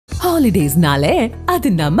Holidays nale, adu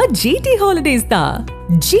namma GT Holidays da.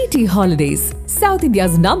 GT Holidays, South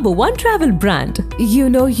India's #1 travel brand. You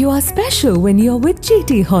know you are special when you're with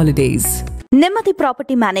GT Holidays. Nemmadi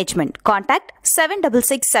Property Management. Contact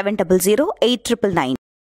 7667008999.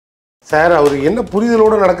 Sir அவர் என்ன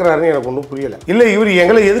புரிதலோடு நடக்கிறாருன்னு எனக்கு ஒன்றும் புரியலை. இல்லை இவர்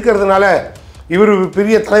எங்களை எதுக்கிறதுனால இவர்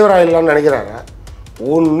பெரிய தலைவராகிடலாம்னு நினைக்கிறாரா?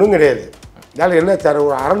 ஒன்றும் கிடையாது. இதனால் என்ன சார்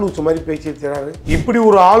ஒரு அரலூச்சு மாதிரி பேசியிருக்கிறாரு. இப்படி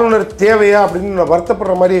ஒரு ஆளுநர் தேவையா அப்படின்னு நான்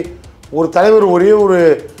வருத்தப்படுற மாதிரி ஒரு தலைவர் ஒரே ஒரு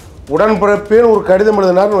உடன்பிறப்பேன்னு ஒரு கடிதம்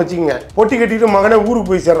எழுதினார்னு வச்சுக்கோங்க, பொட்டி கட்டிட்டு மகனே ஊருக்கு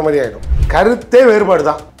போய் சேர்ற மாதிரி ஆகிடும். கருத்தே வேறுபாடு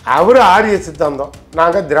தான். அவர் ஆரிய சித்தாந்தம்,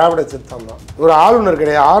 நாங்கள் திராவிட சித்தாந்தம். இவர் ஆளுநர்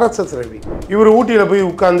கிடையாது, RSS ரவி. இவர் ஊட்டியில் போய்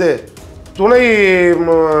உட்காந்து துணை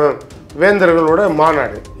வேந்தர்களோட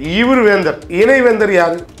மாநாடு. இவர் வேந்தர், இணை வேந்தர்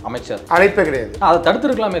யாரு? அமைச்சர். அழைப்பே கிடையாது. அதை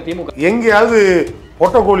தடுத்துருக்கலாமே திமுக. எங்கேயாவது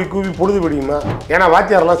பொட்டக்கோழி கூவி பொழுது பிடிக்குமா? ஏன்னா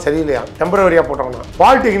வாத்தியாரெல்லாம் சரியில்லையா, டெம்பரவரியா போட்டோம்னா.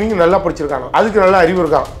 பாலிடெக்னிக் நல்லா படிச்சிருக்காங்க, அதுக்கு நல்ல அறிவு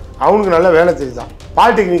இருக்கான், அவனுக்கு நல்ல வேலை தெரியுதான்.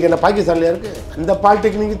 பாலிடெக்னிக் என்ன பாகிஸ்தான்லையா இருக்கு? அந்த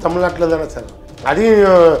பாலிடெக்னிக் தமிழ்நாட்டில் தானே சார்.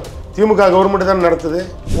 அதையும் திமுக கவர்மெண்ட் தான் நடத்துது.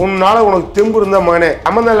 உன்னால உனக்கு தெம்பு இருந்தா மகனே,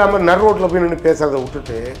 சம்மந்தம் இல்லாமல் நர் ரோட்டில் போய் நின்று பேசுறதை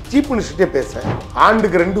விட்டுட்டு சீப் மினிஸ்டர்ட்டே பேச.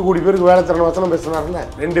 ஆண்டுக்கு 2 கோடி பேருக்கு வேலை தரணும் வசனம் பேசினார்ல,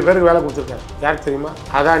 2 பேருக்கு வேலை கொடுத்துருக்காரு. யார் தெரியுமா?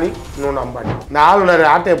 அதானி, இன்னொன்று அம்பானி. இந்த ஆளுநர்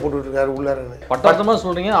ஆட்டையை போட்டுட்டு இருக்காரு உள்ளாருன்னு. பட்டமா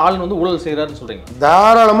சொல்றீங்க, ஆளுநர் வந்து ஊழல் செய்யறாருன்னு சொல்றீங்க.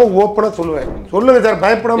 தாராளமா ஓப்பனா சொல்லுவேன். சொல்லுங்க சார்,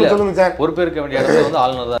 பயப்படாம சொல்லுங்க சார். பொறுப்பேற்க வேண்டிய இடத்துல வந்து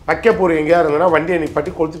ஆளுநர் தான். வைக்க போற எங்கேயா இருந்ததுன்னா வண்டியை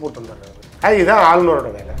நிப்பாட்டி கொளுத்தி போட்டு வந்தாரு. இதுதான் ஆளுநரோட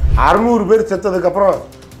வேலை. 600 பேர் செத்ததுக்கு அப்புறம்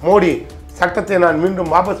மோடி சட்டத்தை நான் மீண்டும்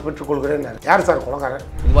வாபஸ் பெற்றுக் கொள்கிறேன். யார் சார் கொலைகாரன்?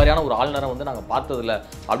 இந்த மாதிரியான ஒரு ஆளுநரை வந்து நாங்கள் பார்த்ததில்ல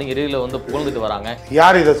அப்படிங்கிற ரீதியில் வந்து புகழ்ந்துட்டு வராங்க.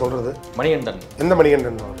 யார் இதை சொல்றது? மணிகண்டன். எந்த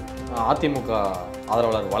மணிகண்டன்? அதிமுக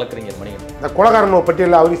ஆதரவாளர் வழக்கறிஞர் மணிகண்டன். இந்த கொலைகாரன்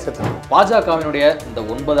பட்டியலில் அவரையும் சேர்த்தாங்க. பாஜகவினுடைய இந்த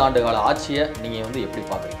 9 ஆண்டு கால ஆட்சியை நீங்கள் வந்து எப்படி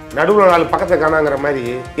பார்க்குறீங்க? நடுவில் 4 பக்கத்தை காணாங்கிற மாதிரி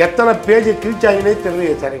எத்தனை பேஜை கிழிச்சாங்கன்னே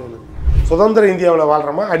தெரியல சார். எங்களுக்கு சுதந்திர இந்தியாவில்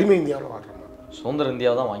வாழ்கிறோமா, அடிமை இந்தியாவில் வாழ்கிறோமா? சுதந்திர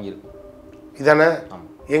இந்தியாவை தான் வாங்கியிருக்கோம். இதானே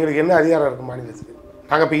எங்களுக்கு என்ன அதிகாரம் இருக்குது மாநிலத்துக்கு?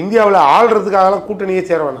 நாங்கள் இப்போ இந்தியாவில் ஆள்றதுக்காகலாம் கூட்டணியே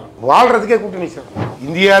சேர வேணாம், வாழ்கிறதுக்கே கூட்டணி சேரணும்.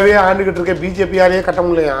 இந்தியாவே ஆண்டுகிட்டு இருக்க பிஜேபியாலேயே கட்ட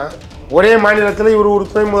முடியலையா? ஒரே மாநிலத்தில் இவர் ஒரு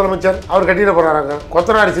துணை முதலமைச்சர் அவர் கட்டிட போகிறாங்க.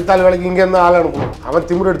 கொத்தனாரி சித்தாள் வேலைக்கு இங்கேருந்து ஆள் அனுப்பணும். அவன்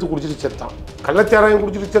திமிர் எடுத்து குடிச்சிட்டு செத்தான். கள்ளச்சாராயம்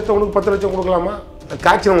குடிச்சிட்டு செத்தவனுக்கு 10 லட்சம் கொடுக்கலாமா?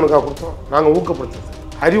 காய்ச்சல் உனக்காக கொடுத்தோம், நாங்கள் ஊக்கப்படுத்துறது.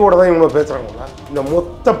 அறிவோட தான் இவங்க பேசுகிறாங்களா? இந்த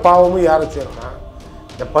மொத்த பாவமும் யாரை சேரனா?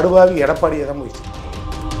 இந்த படுபாவி எடப்பாடியை தான் போயிடுச்சு.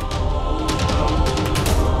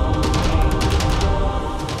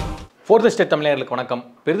 ஃபோர்த் ஸ்டேட் தமிழர்களுக்கு வணக்கம்.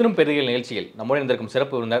 பெரிதும் பெரிய நிகழ்ச்சியில் நம்முடன் இருந்திருக்கும்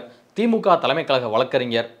சிறப்பு விருந்தினர் திமுக தலைமை கழக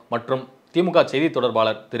வழக்கறிஞர் மற்றும் திமுக செய்தி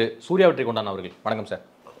தொடர்பாளர் திரு சூர்யா வெற்றிக்கொண்டான் அவர்கள். வணக்கம் சார்.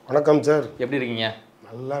 வணக்கம் சார். எப்படி இருக்கீங்க?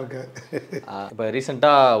 நல்லா இருக்கேன். இப்போ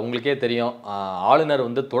ரீசெண்டாக உங்களுக்கே தெரியும், ஆளுநர்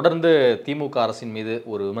வந்து தொடர்ந்து திமுக அரசின் மீது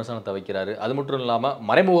ஒரு விமர்சனத்தை வைக்கிறாரு. அது மட்டும் இல்லாமல்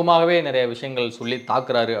மறைமுகமாகவே நிறைய விஷயங்கள் சொல்லி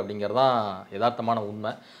தாக்குறாரு அப்படிங்கிறதான் யதார்த்தமான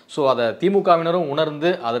உண்மை. ஸோ அதை திமுகவினரும்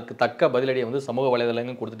உணர்ந்து அதற்கு தக்க பதிலடியை வந்து சமூக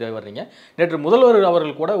வலைதளங்களும் கொடுத்துட்டே வர்றீங்க. நேற்று முதல்வர்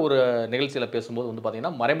அவர்கள் கூட ஒரு நிகழ்ச்சியில் பேசும்போது வந்து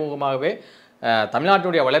பார்த்திங்கன்னா, மறைமுகமாகவே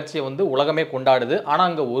தமிழ்நாட்டுடைய வளர்ச்சியை வந்து உலகமே கொண்டாடுது, ஆனால்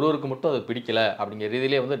அங்கே ஒருவருக்கு மட்டும் அது பிடிக்கலை அப்படிங்கிற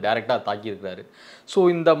ரீதியிலே வந்து டைரெக்டாக தாக்கியிருக்கிறாரு. ஸோ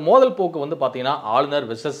இந்த மோதல் போக்கு வந்து பார்த்திங்கன்னா ஆளுநர்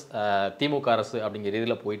வெர்சஸ் திமுக அரசு அப்படிங்கிற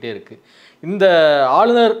ரீதியில் போயிட்டே இருக்குது. இந்த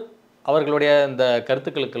ஆளுநர் அவர்களுடைய இந்த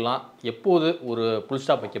கருத்துக்களுக்கெல்லாம் எப்போது ஒரு புல்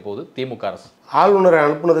ஸ்டாப் வைக்க போகுது திமுக அரசு? ஆளுநரை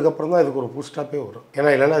அனுப்புனதுக்கப்புறம் தான் இதுக்கு ஒரு புல் ஸ்டாப்பே வரும்.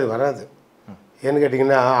 ஏன்னா இல்லைன்னா அது வராது. ஏன்னு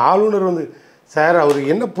கேட்டிங்கன்னா, ஆளுநர் வந்து சார் அவர்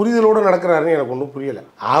என்ன புரிதலோடு நடக்கிறாருன்னு எனக்கு ஒன்றும் புரியலை.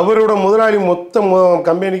 அவரோட முதலாளி மொத்த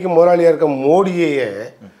கம்பெனிக்கு முதலாளியாக இருக்க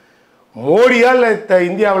மோடியால்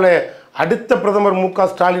இந்தியாவில் அடுத்த பிரதமர் MK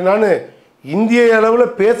ஸ்டாலினான்னு இந்திய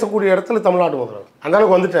அளவில் பேசக்கூடிய இடத்துல தமிழ்நாடு முதல்வர் அந்த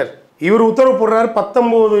அளவுக்கு வந்துட்டார். இவர் உத்தரவு போடுறாரு,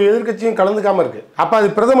 19 எதிர்கட்சியும் கலந்துக்காமல் இருக்குது. அப்போ அது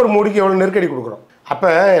பிரதமர் மோடிக்கு எவ்வளோ நெருக்கடி கொடுக்குறோம். அப்போ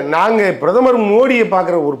நாங்கள் பிரதமர் மோடியை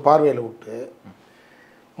பார்க்குற ஒரு பார்வையில் விட்டு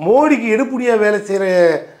மோடிக்கு எடுப்படியாக வேலை செய்கிற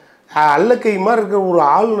அல்லக்கை மாதிரி இருக்கிற ஒரு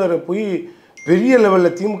ஆளுநரை போய் பெரிய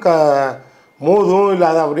லெவலில் திமுக மோதும், இல்லை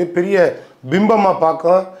அதை அப்படியே பெரிய பிம்பமாக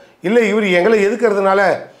பார்க்கும். இல்லை இவர் எங்களை எதுக்கிறதுனால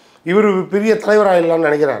இவர் பெரிய தலைவராகிடலாம்னு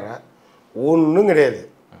நினைக்கிறாரா? ஒன்றும் கிடையாது.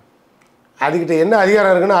 அதுக்கிட்ட என்ன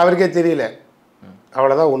அதிகாரம் இருக்குன்னு அவருக்கே தெரியல.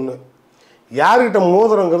 அவ்வளோதான் ஒன்று. யார்கிட்ட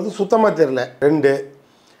மோதிரங்கிறது சுத்தமாக தெரியல. 2,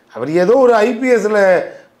 அவர் ஏதோ ஒரு ஐபிஎஸ்சில்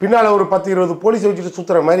பின்னால் ஒரு 10-20 போலீஸை வச்சுட்டு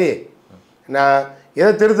சுற்றுற மாதிரி, நான்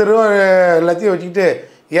ஏதோ தெரு எல்லாத்தையும் வச்சுக்கிட்டு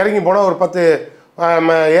இறங்கி போனால் ஒரு 10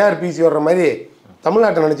 ARPC வர்ற மாதிரி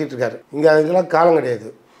தமிழ்நாட்டை நினச்சிட்டு இருக்காரு. இங்கே அதுக்கெல்லாம் காலம் கிடையாது.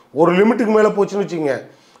 ஒரு லிமிட்டுக்கு மேலே போச்சுன்னு வச்சுக்கோங்க,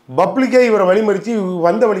 பப்ளிக்கே இவரை வழிமறித்து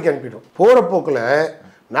வந்த வழிக்கு அனுப்பிடும். போகிற போக்கில்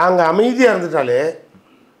நாங்கள் அமைதியாக இருந்துட்டாலே,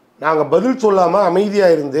 நாங்கள் பதில் சொல்லாமல்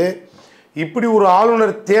அமைதியாக இருந்து இப்படி ஒரு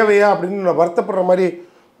ஆளுநர் தேவையா அப்படின்னு நான் வருத்தப்படுற மாதிரி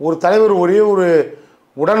ஒரு தலைவர் ஒரே ஒரு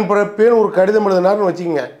உடன்பிறப்பேன்னு ஒரு கடிதம் எழுதினார்னு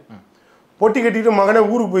வச்சுக்கோங்க, பொட்டி கட்டிட்டு மகனே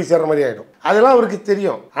ஊருக்கு போய் சேர்ற மாதிரி ஆகிடும். அதெல்லாம் அவருக்கு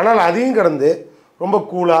தெரியும். ஆனால் அதையும் கடந்து ரொம்ப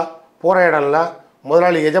கூலாக போகிற இடம்லாம்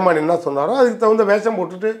முதலாளி எஜமான் என்ன சொன்னாரோ அதுக்கு தகுந்த வேஷம்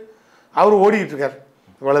போட்டுட்டு அவர் ஓடிக்கிட்டு இருக்கார்.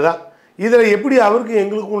 இவ்வளோதான். இதில் எப்படி அவருக்கு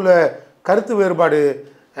எங்களுக்கும் உள்ள கருத்து வேறுபாடு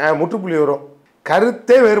முற்றுப்புள்ளி வரும்?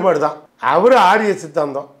 கருத்தே வேறுபாடு தான். அவர் ஆரிய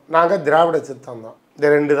சித்தாந்தம், நாங்கள் திராவிட சித்தாந்தம். இந்த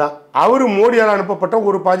ரெண்டு தான். அவர் மோடியால் அனுப்பப்பட்ட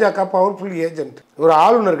ஒரு பாஜக பவர்ஃபுல் ஏஜென்ட், ஒரு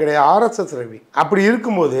ஆளுநர் கிடையாது, RSS ரவி. அப்படி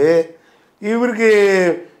இருக்கும்போது இவருக்கு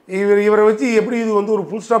இவரை வச்சு எப்படி இது வந்து ஒரு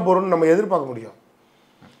ஃபுல் ஸ்டாப் வரும்னு நம்ம எதிர்பார்க்க முடியும்?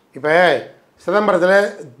 இப்போ சிதம்பரத்தில்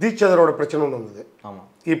தீட்சிதரோட பிரச்சனை ஒன்று வந்தது. ஆமாம்.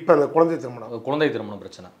 இப்போ அந்த குழந்தை திருமணம்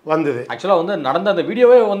பிரச்சனை வந்தது. ஆக்சுவலாக வந்து நடந்த அந்த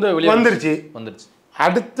வீடியோவே வந்து வந்துருச்சு.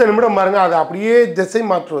 அடுத்த நிமிடம் பாருங்க, அதை அப்படியே திசை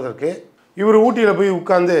மாற்றுவதற்கு இவர் ஊட்டியில் போய்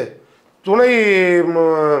உட்கார்ந்து துணை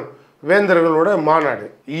வேந்தர்களோட மாநாடு.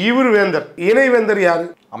 இவர் வேந்தர், இணை வேந்தர் யாரு?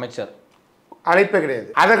 அமைச்சர். அழைப்பே கிடையாது.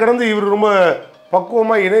 அதை கடந்து இவர் ரொம்ப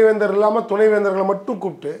பக்குவமாக இணைவேந்தர் இல்லாமல் துணை வேந்தர்களை மட்டும்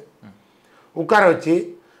கூப்பிட்டு உட்கார வச்சு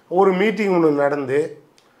ஒரு மீட்டிங் ஒன்று நடந்து,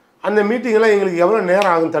 அந்த மீட்டிங்கெல்லாம் எங்களுக்கு எவ்வளோ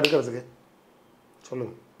நேரம் ஆகும் தடுக்கிறதுக்கு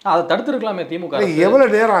சொல்லுங்கள்? அதை தடுத்துருக்கலாமே திமுக. எவ்வளோ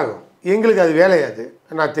நேரம் ஆகும்? எங்களுக்கு அது வேலையாது.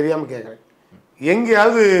 நான் தெரியாமல் கேட்குறேன்.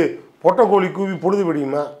 எங்கேயாவது பொட்டக்கோழி கூவி பொழுது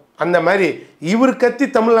விடியுமா? அந்த மாதிரி இவர் கத்தி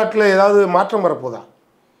தமிழ்நாட்டில் ஏதாவது மாற்றம் வரப்போதா?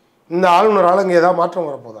 இந்த ஆளுநரால் இங்கே ஏதாவது மாற்றம்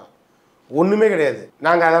வரப்போதா? ஒன்றுமே கிடையாது.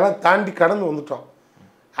 நாங்கள் அதெல்லாம் தாண்டி கடந்து வந்துட்டோம்.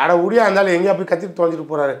 அட உடியா இருந்தாலும் எங்கேயா போய் கத்திட்டு தொலைஞ்சிட்டு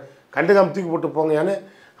போகிறாரு, கண்டுக்காம தூக்கி போட்டு போங்கன்னு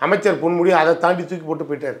அமைச்சர் பொன்முடி அதை தாண்டி தூக்கி போட்டு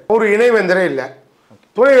போயிட்டார். ஒரு இணைவேந்தரே இல்லை.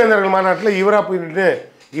 துணைவேந்தர்கள் மாநாட்டில் இவராக போயிட்டு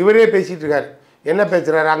இவரே பேசிகிட்டு இருக்காரு. என்ன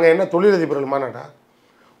பேசுகிறாரு? அங்கே என்ன தொழிலதிபர்கள் மாநாட்டா?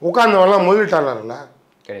 உட்கார்ந்தவெல்லாம் முதலீட்டாளர்களா?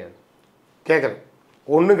 கிடையாது. கேட்குறேன்.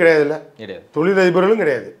 ஒன்றும் கிடையாது. இல்லை, தொழிலதிபர்களும்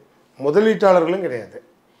கிடையாது, முதலீட்டாளர்களும் கிடையாது.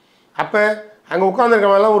 அப்போ அங்கே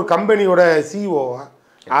உட்காந்துருக்கவெல்லாம் ஒரு கம்பெனியோட சிஇஓவா?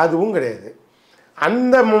 அதுவும் கிடையாது.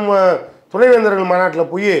 அந்த துணைவேந்தர்கள்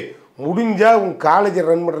மாநாட்டில் போய் முடிஞ்சால் உங்கள் காலேஜை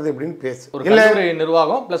ரன் பண்ணுறது எப்படின்னு பேசு. இல்லை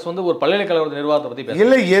நிர்வாகம் ப்ளஸ் வந்து ஒரு பல்கலைக்கழக நிர்வாகத்தை பற்றி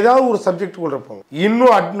இல்லை, ஏதாவது ஒரு சப்ஜெக்ட் கொண்டு இருப்போங்க.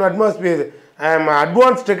 இன்னும்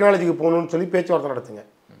அட்வான்ஸ் டெக்னாலஜிக்கு போகணுன்னு சொல்லி பேச்சுவார்த்தை நடத்துங்க.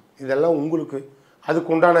 இதெல்லாம் உங்களுக்கு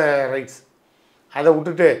அதுக்கு உண்டான ரைட்ஸ். அதை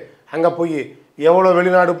விட்டுட்டு அங்கே போய் எவ்வளோ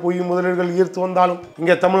வெளிநாடு போய் முதலீடுகள் ஈர்த்து வந்தாலும்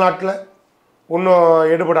இங்கே தமிழ்நாட்டில் ஒன்றும்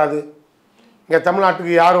எடுபடாது, இங்கே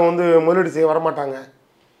தமிழ்நாட்டுக்கு யாரும் வந்து முதலீடு செய்ய வரமாட்டாங்க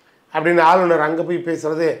அப்படின்னு ஆளுநர் அங்கே போய்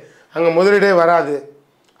பேசுகிறது. அங்கே முதலீடே வராது,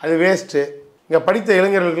 அது வேஸ்ட்டு. இங்கே படித்த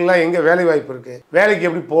இளைஞர்களுக்கெல்லாம் எங்கே வேலை வாய்ப்பு இருக்குது? வேலைக்கு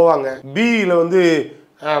எப்படி போவாங்க? பிஇயில் வந்து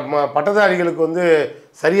பட்டதாரிகளுக்கு வந்து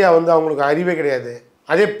சரியாக வந்து அவங்களுக்கு அறிவே கிடையாது.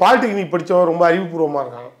 அதே பாலிடெக்னிக் படித்தவன் ரொம்ப அறிவுபூர்வமாக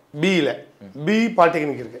இருக்கான். பிஇயில் பிஇ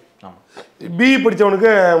பாலிடெக்னிக் இருக்குது. பிஇ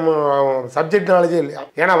படித்தவனுக்கு சப்ஜெக்ட் நாலேஜே இல்லையா?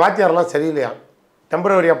 ஏன்னா வாத்தியாரெலாம் சரியில்லையா,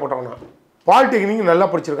 டெம்பரவரியாக போட்டவனா. பாலிடெக்னிக் நல்லா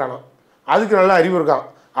படிச்சிருக்கானா, அதுக்கு நல்லா அறிவு இருக்கான்,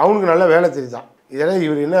 அவனுக்கு நல்லா வேலை தெரியுதான். இதெல்லாம்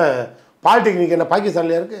இவர் என்ன பாலிடெக்னிக் என்ன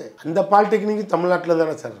பாகிஸ்தான்லையா இருக்குது? அந்த பாலிடெக்னிக் தமிழ்நாட்டில்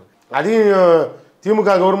தானே சார் இருக்குது. அதையும் திமுக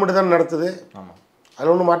கவர்மெண்ட் தானே நடத்துது. ஆமாம்,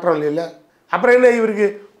 அதில் ஒன்றும் மாற்றம் இல்லைல்ல. அப்புறம் என்ன இவருக்கு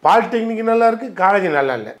பாலிடெக்னிக் நல்லா இருக்குது, காலேஜ்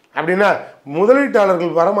நல்லா இல்லை அப்படின்னா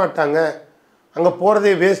முதலீட்டாளர்கள் வரமாட்டாங்க, அங்கே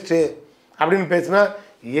போகிறதே வேஸ்ட்டு அப்படின்னு பேசுனா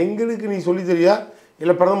எங்களுக்கு நீ சொல்லி தெரியா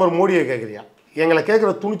இல்லை பிரதமர் மோடியை கேட்குறியா? எங்களை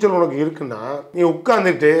கேட்குற துணிச்சல் உனக்கு இருக்குன்னா நீ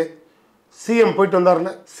உட்காந்துட்டு சிஎம் போயிட்டு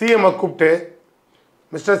வந்தாருன்னா சிஎம்மை கூப்பிட்டு,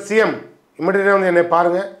 மிஸ்டர் சிஎம் இமிடியேட்டாக வந்து என்னை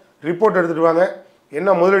பாருங்கள், ரிப்போர்ட் எடுத்துகிட்டு வாங்க,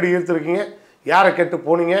 என்ன முதலீடு ஈர்த்துருக்கீங்க, யாரை கேட்டு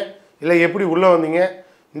போனீங்க, இல்லை எப்படி உள்ளே வந்தீங்க,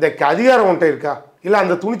 இந்த அதிகாரம் உன்ட்ட இருக்கா, இல்லை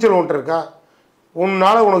அந்த துணிச்சல் உன்ட்ட இருக்கா,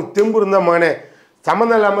 உன்னால் உனக்கு தெம்பு இருந்தால் மகனே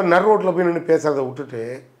சம்மந்தம் இல்லாமல் நர் ரோட்டில் போய் நின்று பேசுகிறத விட்டுட்டு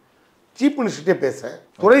சீஃப் மினிஸ்டர்கிட்டே பேச,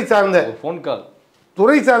 துறை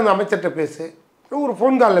சார்ந்த அமைச்சர்கிட்ட பேசு, ஒரு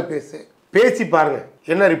ஃபோன் காலில் பேசி பாருங்கள்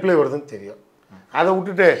என்ன ரிப்ளை வருதுன்னு தெரியும். அதை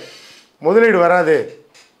விட்டுட்டு முதலீடு வராது,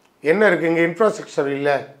 என்ன இருக்குது இங்கே இன்ஃப்ராஸ்ட்ரக்சர்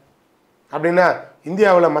இல்லை அப்படின்னா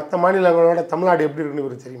இந்தியாவில் மற்ற மாநிலங்களோட தமிழ்நாடு எப்படி இருக்குன்னு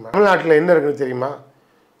இவருக்கு தெரியுமா? தமிழ்நாட்டில் என்ன இருக்குன்னு தெரியுமா?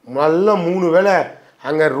 நல்லா 3 வேளை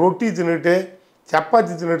அங்கே ரொட்டி தின்னுட்டு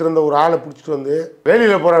சப்பாத்தி தின்னுட்டு இருந்த ஒரு ஆளை பிடிச்சிட்டு வந்து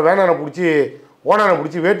வேலியில் போகிற வேணானை பிடிச்சி ஓனானை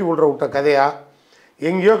பிடிச்சி வேட்டி விட்ற விட்ட கதையா?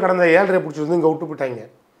 எங்கேயோ கடந்த 7.5 பிடிச்சிட்டு வந்து இங்கே விட்டு போயிட்டாங்க.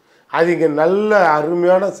 அது இங்கே நல்ல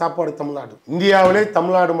அருமையான சாப்பாடு தமிழ்நாடு. இந்தியாவிலே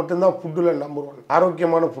தமிழ்நாடு மட்டும்தான் ஃபுட்டில் நம்பர் 1,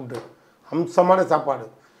 ஆரோக்கியமான ஃபுட்டு, அம்சமான சாப்பாடு.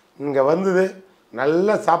 இங்கே வந்தது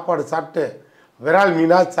நல்ல சாப்பாடு சாப்பிட்டு விரால்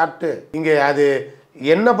மீனாக சாப்பிட்டு இங்கே அது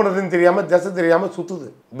என்ன பண்ணுறதுன்னு தெரியாமல் திசை தெரியாமல் சுற்றுது.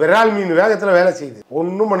 விரால் மீன் வேகத்தில் வேலை செய்யுது,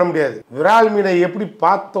 ஒன்றும் பண்ண முடியாது. விரால் மீனை எப்படி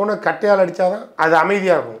பார்த்தோன்னே கட்டையால் அடித்தாதான் அது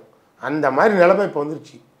அமைதியாக இருக்கும். அந்த மாதிரி நிலைமை இப்போ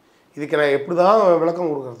வந்துருச்சு. இதுக்கு நான் எப்படி தான் விளக்கம்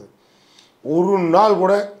கொடுக்குறது? ஒரு நாள்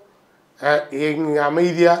கூட எங்கள்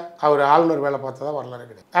அமைதியாக அவர் ஆளுநர் வேலை பார்த்ததா வரலாறு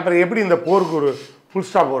கிடையாது. அப்புறம் எப்படி இந்த போருக்கு ஒரு ஃபுல்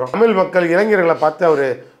ஸ்டாப் வரும்? தமிழ் மக்கள் இளைஞர்களை பார்த்து அவர்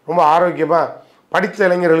ரொம்ப ஆரோக்கியமாக படித்த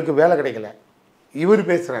இளைஞர்களுக்கு வேலை கிடைக்கல, இவர்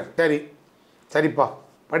பேசுகிறார். சரிப்பா,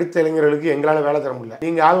 படித்த இளைஞர்களுக்கு எங்களால் வேலை தர முடியல.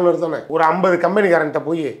 நீங்கள் ஆளுநர் தானே, ஒரு 50 கம்பெனிக்காரன்ட்ட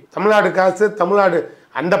போய் தமிழ்நாடு காசு, தமிழ்நாடு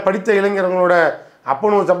அந்த படித்த இளைஞர்களோட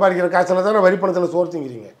அப்பனும் சம்பாதிக்கிற காசில் தானே வரி பணத்தில் சோறு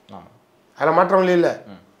திங்கிறீங்க. அதில் மாற்றம் இல்லை.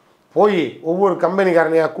 போய் ஒவ்வொரு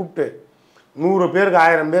கம்பெனிக்காரனையாக கூப்பிட்டு 100 பேருக்கு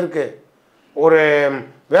 1000 பேருக்கு ஒரு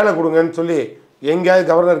வேலை கொடுங்கன்னு சொல்லி எங்கேயாவது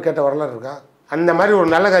கவர்னர் கேட்ட வரலாறு இருக்கா? அந்த மாதிரி ஒரு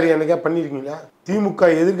நல்ல காரியம் என்னைக்கா பண்ணியிருக்கீங்களா? திமுக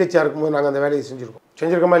எதிர்கட்சியாக இருக்கும்போது நாங்கள் அந்த வேலையை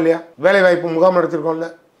செஞ்சுருக்கோமா இல்லையா? வேலை வாய்ப்பு முகாம் நடத்திருக்கோம்ல.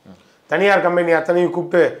 தனியார் கம்பெனி அத்தனையும்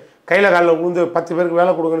கூப்பிட்டு கையில் காலில் விழுந்து 10 பேருக்கு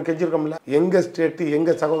வேலை கொடுங்கன்னு கெஞ்சிருக்கோம்ல. எங்கள் ஸ்டேட்டு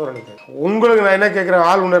எங்கள் சகோதரனுக்கு. உங்களுக்கு நான் என்ன கேட்குறேன்,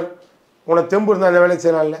 ஆளுநர் உனக்கு தெம்பு இருந்தால் அந்த வேலையை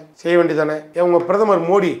செய்யலாம்ல, செய்ய வேண்டியதானே? உங்கள் பிரதமர்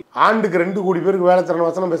மோடி ஆண்டுக்கு 2 கோடி பேருக்கு வேலை தரணும்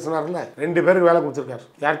வசனம் பேசினார்ல, 2 பேருக்கு வேலை கொடுத்துருக்காரு.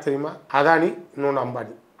 யார் தெரியுமா? அதானி, இன்னொன்று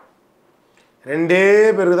அம்பானி. 2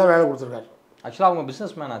 பேருக்கு தான் வேலை கொடுத்துருக்காரு. ஆக்சுவலாக அவங்க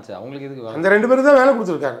பிஸ்னஸ் மேன் ஆச்சு, அவங்களுக்கு இதுக்கு அந்த 2 பேருக்கு தான் வேலை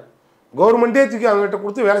கொடுத்துருக்காரு. கவர்மெண்ட்டே தூக்கி அவங்ககிட்ட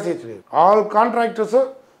கொடுத்து வேலை செய்ய சொல்லிடு. ஆல் கான்ட்ராக்டர்ஸும்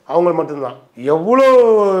அவங்க மட்டும்தான். எவ்வளோ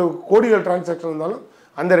கோடிகள் டிரான்சாக்ஷன் இருந்தாலும்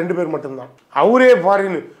அந்த 2 பேர் மட்டும்தான். அவரே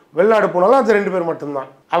ஃபாரின் வெளிநாடு போனாலும் அந்த 2 பேர் மட்டும்தான்.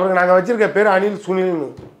 அவருக்கு நாங்கள் வச்சுருக்க பேர் அனில் சுனில்னு.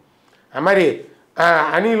 அது மாதிரி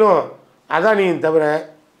அனிலும் அதானியும் தவிர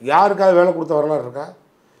யாருக்காவது வேலை கொடுத்த வரலாறு இருக்கா?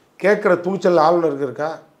 கேட்குற துணிச்சல் ஆளுநருக்கு இருக்கா?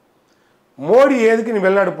 மோடி எதுக்கு நீ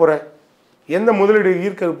வெளிநாடு போகிற, எந்த முதலீடு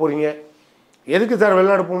ஈர்க்க போகிறீங்க, எதுக்கு சார்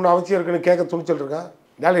வெளிநாடு போகணுன்னு அவசியம் இருக்குன்னு கேட்க துணிச்சல் இருக்கா?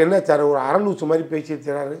 இதனால் என்ன சார் ஒரு அரலூசு மாதிரி பேசி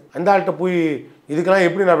தராரு. அந்த ஆள்கிட்ட போய் இதுக்கெல்லாம்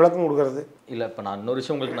எப்படி நான் விளக்கம் கொடுக்கறது? இல்லை, இப்போ நான் இன்னொரு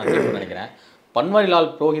விஷயம் உங்களுக்கு நான் நினைக்கிறேன்.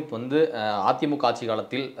 பன்வாரிலால் புரோஹித் வந்து அதிமுக ஆட்சி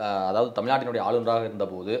காலத்தில், அதாவது தமிழ்நாட்டினுடைய ஆளுநராக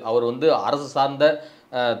இருந்தபோது, அவர் வந்து அரசு சார்ந்த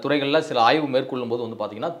துறைகளில் சில ஆய்வு மேற்கொள்ளும் போது வந்து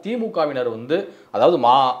பார்த்தீங்கன்னா திமுகவினர் வந்து, அதாவது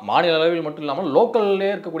மாநில அளவில் மட்டும் இல்லாமல் லோக்கல்லே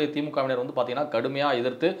இருக்கக்கூடிய திமுகவினர் வந்து பார்த்தீங்கன்னா கடுமையாக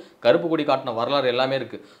எதிர்த்து கருப்பு கொடி காட்டின வரலாறு எல்லாமே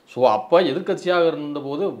இருக்குது. ஸோ அப்போ எதிர்கட்சியாக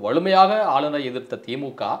இருந்தபோது வலிமையாக ஆளுநரை எதிர்த்த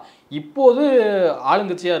திமுக இப்போது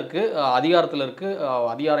ஆளுங்கட்சியாக இருக்குது, அதிகாரத்தில் இருக்குது,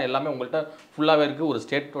 அதிகாரம் எல்லாமே உங்கள்கிட்ட ஃபுல்லாகவே இருக்குது, ஒரு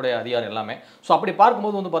ஸ்டேட்டோடைய அதிகாரம் எல்லாமே. ஸோ அப்படி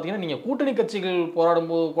பார்க்கும்போது வந்து பார்த்தீங்கன்னா நீங்கள் கூட்டணி கட்சிகள்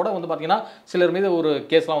போராடும்போது கூட வந்து பார்த்தீங்கன்னா சிலர் மீது ஒரு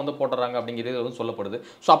கேஸ்லாம் வந்து போட்டுறாங்க அப்படிங்கிறது வந்து சொல்லப்படுது.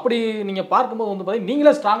 ஸோ அப்படி நீங்கள் பார்க்கும்போது வந்து பார்த்தீங்கன்னா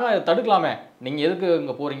நீங்களே ஸ்ட்ராங்காக தடுக்கலாமே, நீங்கள் எதுக்கு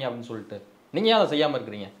இங்கே போகிறீங்க அப்படின்னு சொல்லிட்டு நீங்கள் ஏன் அதை செய்யாமல்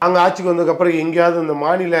இருக்கிறீங்க? அங்கே ஆட்சிக்கு வந்ததுக்கப்புறம் எங்கேயாவது இந்த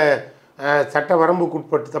மாநில சட்ட வரம்புக்கு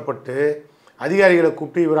உட்படுத்தப்பட்டு அதிகாரிகளை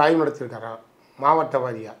கூப்பிட்டு இவர் ஆய்வு நடத்தியிருக்காரா மாவட்ட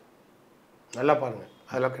வாரியாக? நல்லா பாருங்கள்,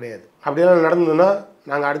 அதெல்லாம் கிடையாது. அப்படியெல்லாம் நடந்ததுன்னா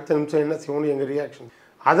நாங்கள் அடுத்த நிமிஷம் என்ன செய்வோம்னு எங்கள் ரியாக்ஷன்.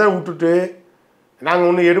 அதை விட்டுட்டு நாங்கள்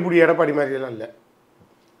ஒன்றும் எடுபடி எடப்பாடி மாதிரியெல்லாம் இல்லை.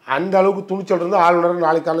 அந்த அளவுக்கு துணிச்சல் இருந்து ஆளுநர்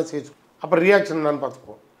நாளைக்கு காலையில் செய்ய அப்புறம் ரியாக்ஷன் நான்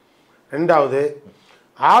பார்த்துக்குவோம். 2வது,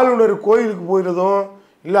 ஆளுநர் கோயிலுக்கு போயிடுறதும்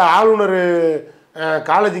இல்லை ஆளுநர்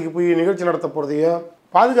காலேஜுக்கு போய் நிகழ்ச்சி நடத்த போகிறதையும்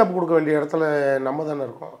பாதுகாப்பு கொடுக்க வேண்டிய இடத்துல நம்ம தானே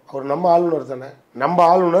இருக்கோம். அவர் நம்ம ஆளுநர் தானே. நம்ம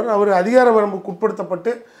ஆளுநர் அவர் அதிகார வரம்புக்கு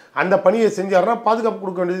உட்படுத்தப்பட்டு அந்த பணியை செஞ்சாருன்னா பாதுகாப்பு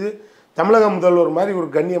கொடுக்க வேண்டியது தமிழக முதல்வர் மாதிரி ஒரு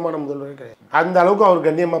கண்ணியமான முதல்வர் கிடையாது. அந்த அளவுக்கு அவர்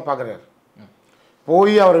கண்ணியமாக பார்க்குறாரு.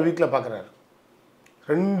 போய் அவரை வீட்டில் பார்க்குறாரு.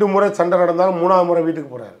 2 முறை சண்டை நடந்தாலும் 3ஆவது முறை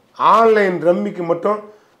வீட்டுக்கு போகிறாரு. ஆன்லைன் ரம்மிக்கு மட்டும்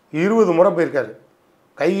 20 முறை போயிருக்காரு.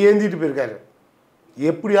 கையேந்திட்டு போயிருக்காரு.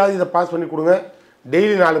 எப்படியாவது இதை பாஸ் பண்ணி கொடுங்க,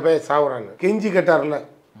 டெய்லி 4 பேர் சாகுறாங்க. கெஞ்சி கேட்டார்ல,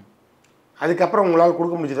 அதுக்கப்புறம் உங்களால்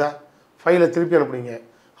கொடுக்க முடிஞ்சுதா? ஃபைலை திருப்பி அனுப்புனீங்க.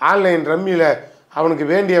 ஆன்லைன் ரம்மியில் அவனுக்கு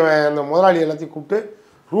வேண்டிய அந்த முதலாளி எல்லாத்தையும் கூப்பிட்டு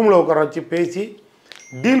ரூமில் உட்கார வச்சு பேசி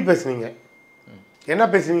டீல் பேசுனீங்க. என்ன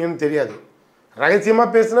பேசுனீங்கன்னு தெரியாது.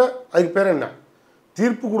 ரகசியமாக பேசுனா அதுக்கு பேர் என்ன?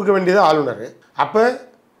 தீர்ப்பு கொடுக்க வேண்டியது ஆளுநர். அப்போ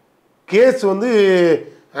கேஸ் வந்து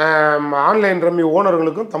ஆன்லைன் ரம்மி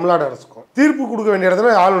ஓனர்களுக்கும் தமிழ்நாடு அரசுக்கும் தீர்ப்பு கொடுக்க வேண்டிய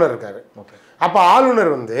இடத்துல ஆளுநர் இருக்கார். அப்போ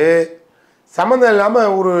ஆளுநர் வந்து சம்மந்தம்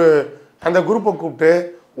இல்லாமல் ஒரு அந்த குரூப்பை கூப்பிட்டு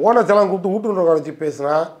ஓனர்ஸ் எல்லாம் கூப்பிட்டு ஊட்டுன்ற வச்சு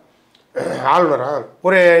பேசுனா ஆளுநரா?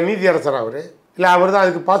 ஒரு நீதி அரசரா அவர்? இல்லை அவர் தான்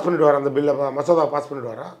அதுக்கு பாஸ் பண்ணிவிடுவார், அந்த பில்லை மசோதா பாஸ்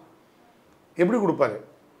பண்ணிவிடுவாரா? எப்படி கொடுப்பாரு?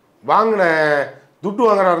 வாங்கின துட்டு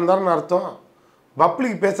வாங்குறா இருந்தாருன்னு அர்த்தம்.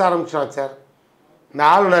 பப்ளிக் பேச ஆரம்பிச்சான் சார். இந்த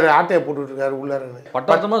ஆளுநர் ஆட்டையை போட்டுட்டு இருக்காரு உள்ளாருன்னு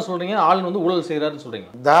பட்டமாக சொல்கிறீங்க. ஆளுநர் வந்து ஊழல் செய்கிறாருன்னு சொல்கிறீங்க.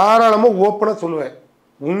 தாராளமாக ஓப்பனாக சொல்லுவேன்.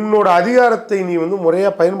 உன்னோட அதிகாரத்தை நீ வந்து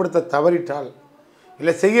முறையாக பயன்படுத்த தவறிட்டால்,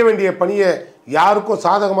 இல்லை செய்ய வேண்டிய பணியை யாருக்கும்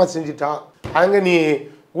சாதகமாக செஞ்சிட்டா, அங்கே நீ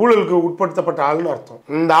ஊழலுக்கு உட்படுத்தப்பட்ட ஆளுன்னு அர்த்தம்.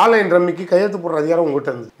 இந்த ஆன்லைன் ரம்மிக்கு கையெழுத்து போடுற அதிகாரம்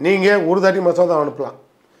உங்கள்கிட்ட இருந்து நீங்கள் ஒரு தாட்டி மசோதா அனுப்பலாம்,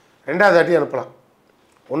 2வது தாட்டி அனுப்பலாம்,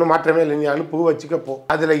 ஒன்றும் மாற்றமே இல்லை, நீ அனுப்பு வச்சுக்க போ.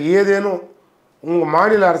 அதில் ஏதேனும் உங்கள்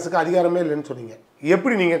மாநில அரசுக்கு அதிகாரமே இல்லைன்னு சொன்னீங்க.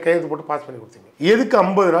 எப்படி நீங்கள் கையெழுத்து போட்டு பாஸ் பண்ணி கொடுத்தீங்க? எதுக்கு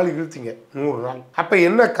 50 நாள் இழுத்தீங்க? 100 நாள். அப்போ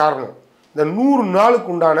என்ன காரணம்? இந்த 100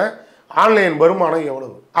 நாளுக்கு உண்டான ஆன்லைன் வருமானம்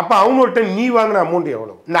எவ்வளவு? அப்போ அவங்கள்ட்ட நீ வாங்கின அமௌண்ட்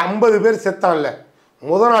எவ்வளவு? இந்த 50 பேர் செத்தான்ல,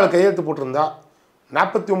 முதல் நாள் கையெழுத்து போட்டிருந்தா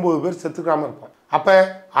 49 பேர் செத்துக்காமல் இருப்பான். அப்போ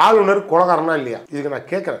ஆளுநர் கொலகாரனா இல்லையா? இதுக்கு நான்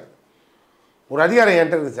கேட்குறேன். ஒரு அதிகாரம்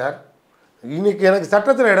என்கிட்ட இருக்குது சார். இன்றைக்கி எனக்கு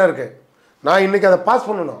சட்டத்தில் இடம் இருக்குது. நான் இன்றைக்கி அதை பாஸ்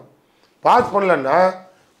பண்ணணும். பாஸ் பண்ணலன்னா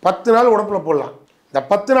 10 நாள் உடம்பில் போடலாம். இந்த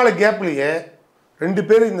 10 நாள் கேப்லேயே 2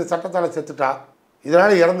 பேர் இந்த சட்டத்தால் செத்துட்டா,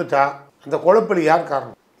 இதனால் இறந்துட்டா, அந்த கொலைப்பலி யார்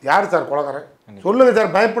காரணம்? யார் சார் கொலைகாரன்? சொல்லுங்க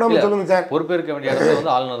சார், பயப்படாம சொல்லுங்க சார். பொறுப்பேற்க வேண்டிய இடத்துல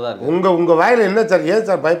வந்து ஆளுநர் தான் இருக்கு. உங்க வாயில என்ன சார்? ஏன்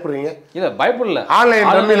சார் பயப்படுறீங்க? இல்ல பயப்படல.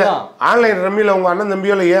 ஆன்லைன் ரம்மியில் உங்க அண்ணன்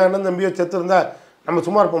தம்பியோ இல்லை ஏன் அண்ணன் தம்பியோ செத்து இருந்தா நம்ம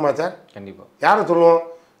சும்மா இருப்போமா சார்? கண்டிப்பா. யாரை சொல்லுவோம்?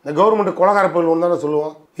 இந்த கவர்மெண்ட் கொலைகார பயில் ஒன்று தானே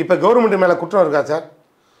சொல்லுவோம். இப்போ கவர்மெண்ட் மேலே குற்றம் இருக்கா சார்?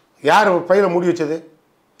 யார் பையில மூடி வச்சது?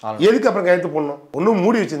 எதுக்கு அப்புறம் கையெழுத்து போடணும்? ஒன்றும்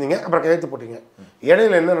மூடி வச்சுருந்தீங்க, அப்புறம் கையெழுத்து போட்டீங்க.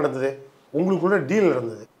 இடையில என்ன நடந்தது? உங்களுக்குள்ள டீல்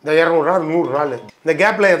நடந்தது. இந்த 200 நாள் 100 நாள் இந்த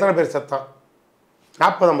கேப்பில் எத்தனை பேர் செத்தான்?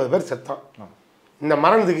 40-50 பேர் செத்தான். இந்த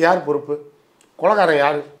மரணத்துக்கு யார் பொறுப்பு? கொலைகாரன்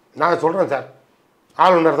யார்? நான் சொல்கிறேன் சார்,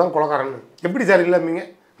 ஆளுநர் தான் கொலைகாரன். எப்படி சார் இல்லாமீங்க?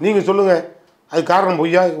 நீங்கள் சொல்லுங்கள், அது காரணம்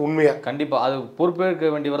பொய்யா உண்மையா? கண்டிப்பாக அது பொறுப்பேற்க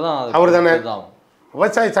வேண்டியவர் தான் அவர் தானே.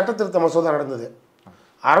 விவசாய சட்டத்திருத்த மசோதா நடந்தது,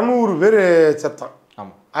 600 பேர் செத்தான்.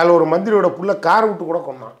 ஆமாம். அதில் ஒரு மந்திரியோட புள்ள காரை விட்டு கூட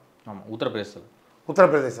கொண்டான். ஆமாம்,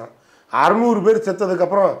 உத்தரப்பிரதேசம் 600 பேர்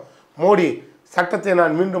செத்ததுக்கப்புறம் மோடி சட்டத்தை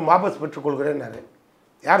நான் மீண்டும் வாபஸ் பெற்றுக்கொள்கிறேன்னாரு.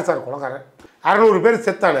 யார் சார் கொலைகாரன்? 600 பேர்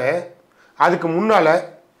செத்தானே, அதுக்கு முன்னால்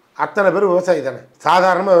அத்தனை பேர் விவசாயி தானே,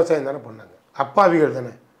 சாதாரணமாக விவசாயம் தானே பண்ணாங்க, அப்பாவிகள்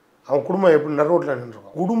தானே. அவன் குடும்பம் எப்படி நடுரோட்டில்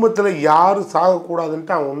நின்றுருக்கான்? குடும்பத்தில் யாரும்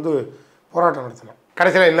சாகக்கூடாதுன்ட்டு அவன் வந்து போராட்டம் நடத்தினான்.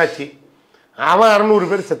 கடைசியில் என்னாச்சு? அவன் 600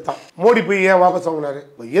 பேர் செத்தான். மோடி போய் ஏன் வாபஸ் வாங்கினாரு?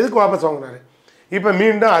 எதுக்கு வாபஸ் வாங்கினாரு? இப்போ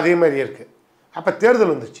மீண்டும் அதே மாதிரியே இருக்குது. அப்போ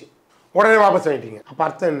தேர்தல் வந்துச்சு, உடனே வாபஸ் வாங்கிட்டீங்க. அப்போ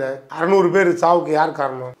அர்த்தம் என்ன? 600 பேர் சாவுக்கு யார்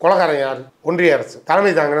காரணம்? கொலைகாரன் யார்? ஒன்றிய அரசு.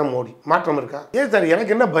 தலைமை தாங்கினா மோடி. மாற்றம் இருக்கா? ஏன் சார்,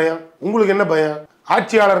 எனக்கு என்ன பயம், உங்களுக்கு என்ன பயம்?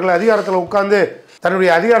 ஆட்சியாளர்கள் அதிகாரத்தில் உட்காந்து தன்னுடைய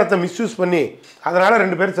அதிகாரத்தை மிஸ்யூஸ் பண்ணி அதனால்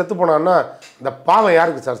 2 பேர் செத்து போனான்னா இந்த பாவம்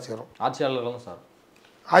யாருக்கு சார் சேரும்? ஆட்சியாளர்கள் தான் சார்.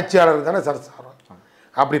 ஆட்சியாளருக்கு தானே சார் சாரும்.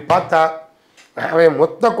 அப்படி பார்த்தா அவன்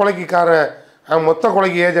மொத்த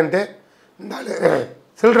கொலைக்கு ஏஜென்ட்டு, இந்த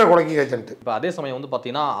சில்லற கொலைக்கு ஏஜென்ட்டு. இப்போ அதே சமயம் வந்து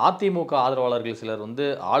பார்த்தீங்கன்னா அதிமுக ஆதரவாளர்கள் சிலர் வந்து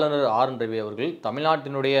ஆளுநர் ஆர் என் ரவி அவர்கள்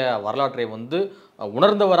தமிழ்நாட்டினுடைய வரலாற்றை வந்து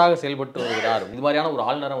உணர்ந்தவராக செயல்பட்டு வருகிறார், இது மாதிரியான ஒரு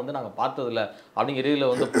ஆளுநரை வந்து நாங்கள் பார்த்ததில்ல அப்படிங்கிற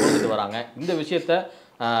இதில் வந்து புரிஞ்சுட்டு வராங்க. இந்த விஷயத்தை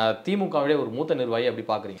திமுகவுடைய ஒரு மூத்த நிர்வாகி அப்படி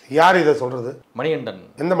பார்க்குறீங்க? யார் இதை சொல்கிறது? மணிகண்டன்.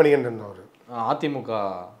 எந்த மணிகண்டன்? அவர் அதிமுக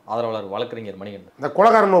ஆதரவாளர் வழக்கறிஞர் மணிகண்டன். இந்த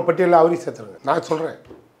கொலைகாரன் பட்டியலில் அவரையும் சேர்த்துருங்க. நான் சொல்கிறேன்,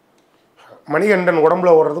 மணிகண்டன்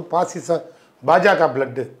உடம்புல ஓடுறது பாசிச பாஜக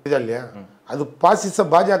பிளட்டு இதா இல்லையா? அது பாசிச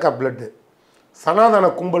பாஜக பிளட்டு, சனாதன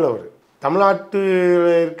கும்பல். அவர் தமிழ்நாட்டில்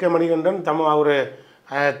இருக்க மணிகண்டன் அவர்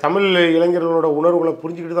தமிழ் இளைஞர்களோட உணர்வுகளை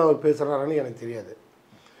புரிஞ்சுக்கிட்டு தான் அவர் பேசுகிறாருன்னு எனக்கு தெரியாது.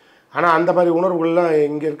 ஆனால் அந்த மாதிரி உணர்வுகள்லாம்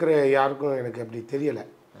இங்கே இருக்கிற யாருக்கும் எனக்கு அப்படி தெரியலை.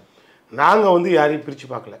 நாங்கள் வந்து யாரையும் பிரித்து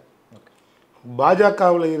பார்க்கல.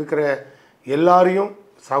 பாஜகவில் இருக்கிற எல்லாரையும்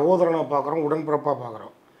சகோதரனாக பார்க்குறோம், உடன்பிறப்பாக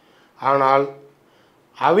பார்க்குறோம். ஆனால்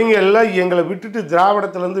அவங்க எல்லாம் எங்களை விட்டுட்டு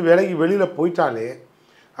திராவிடத்துலேருந்து விலகி வெளியில் போயிட்டாலே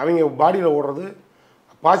அவங்க பாடியில் ஓடுறது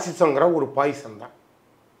பாசிசங்கிற ஒரு பாய்சன் தான்.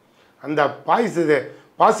 அந்த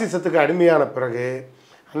பாசிசத்துக்கு அடிமையான பிறகு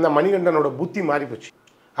அந்த மணிகண்டனோட புத்தி மாறிப்போச்சு.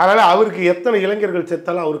 அதனால் அவருக்கு எத்தனை இளைஞர்கள்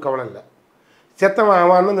செத்தாலும் அவருக்கு கவலை இல்லை. செத்தவன்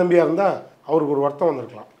அவன் அண்ணன் தம்பியாக இருந்தால் அவருக்கு ஒரு வருத்தம்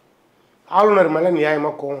வந்திருக்கலாம், ஆளுநர் மேலே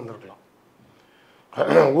நியாயமாக கோவம் வந்திருக்கலாம்.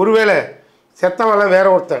 ஒருவேளை செத்தவெல்லாம் வேற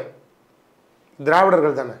ஒருத்தர்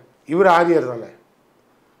திராவிடர்கள் தானே, இவர் ஆரியர் தானே.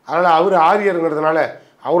 அதனால் அவர் ஆரியருங்கிறதுனால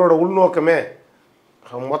அவரோட உள்நோக்கமே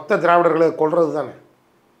மொத்த திராவிடர்களை கொள்வது தானே.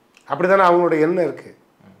 அப்படி தானே அவங்களோட எண்ணம் இருக்குது,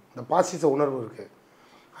 இந்த பாசிச உணர்வு இருக்குது.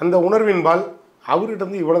 அந்த உணர்வின்பால் அவர்கிட்ட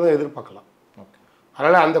இருந்து இவ்வளோ தான் எதிர்பார்க்கலாம்.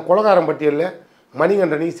 அதனால் அந்த கொலைகாரன் பட்டியலில்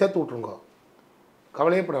மணிகண்டனையும் சேர்த்து விட்ருங்க,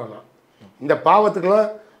 கவலையப்பட வேணாம். இந்த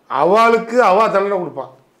பாவத்துக்கெல்லாம் அவளுக்கு தண்டனை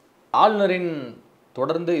கொடுப்பான். ஆளுநரின்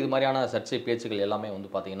தொடர்ந்து இது மாதிரியான சர்ச்சை பேச்சுகள் எல்லாமே வந்து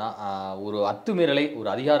பார்த்தீங்கன்னா ஒரு அத்துமீறலை, ஒரு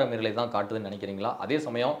அதிகார மீறலை தான் காட்டுதுன்னு நினைக்கிறீங்களா? அதே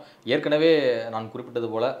சமயம் ஏற்கனவே நான் குறிப்பிட்டது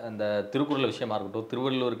போல் இந்த திருக்குறள் விஷயமா இருக்கட்டும்,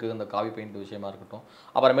 திருவள்ளுவருக்கு இந்த காவி பெயிண்ட் விஷயமா இருக்கட்டும்,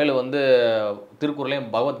 அப்புறமேலு வந்து திருக்குறளையும்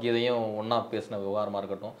பகவத்கீதையும் ஒன்றா பேசின விவகாரமாக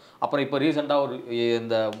இருக்கட்டும், அப்புறம் இப்போ ரீசெண்டாக ஒரு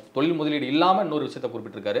இந்த தொழில் முதலீடு இல்லாமல் இன்னொரு விஷயத்தை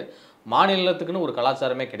குறிப்பிட்டிருக்காரு, மாநிலத்துக்குன்னு ஒரு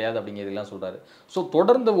கலாச்சாரமே கிடையாது அப்படிங்கிறதெல்லாம் சொல்கிறாரு. ஸோ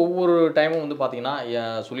தொடர்ந்து ஒவ்வொரு டைமும் வந்து பார்த்தீங்கன்னா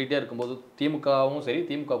சொல்லிகிட்டே இருக்கும்போது திமுகவும் சரி,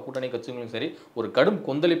 திமுக கூட்டணி கட்சிகளும் சரி, ஒரு கடும்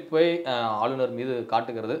கொந்தளிப்பை ஆளுநர் மீது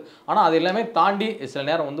காட்டுகிறது. ஆனால் அது எல்லாமே தாண்டி சில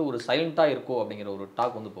நேரம் வந்து ஒரு சைலண்ட்டாக இருக்கும் அப்படிங்கிற ஒரு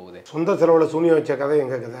டாக் வந்து போகுது. சொந்த செலவில் சூனியம் வச்ச கதை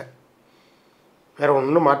எங்கள் கதை, வேறு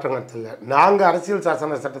ஒன்றும் மாற்றம் கருத்து இல்லை. நாங்கள் அரசியல்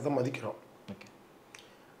சாசன சட்டத்தை மதிக்கிறோம்.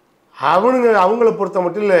 அவங்கள பொறுத்த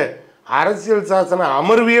மட்டும் இல்லை, அரசியல் சாசன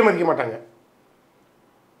அமர்வையே மதிக்க மாட்டாங்க.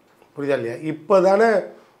 புரியுதா இல்லையா? இப்போ தானே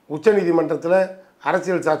உச்சநீதிமன்றத்தில்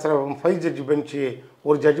அரசியல் சாசனம் 5 ஜட்ஜி பெஞ்சு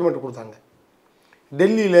ஒரு ஜட்ஜ்மெண்ட் கொடுத்தாங்க.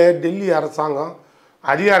 டெல்லி அரசாங்கம்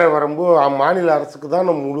அதிகார வரம்பு மாநில அரசுக்கு தான்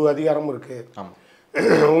முழு அதிகாரமும் இருக்குது.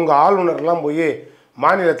 உங்கள் ஆளுநர்லாம் போய்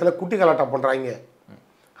மாநிலத்தில் குட்டி கலாட்டம் பண்ணுறாங்க,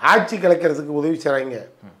 ஆட்சி கலைக்கிறதுக்கு உதவி செய்கிறாங்க,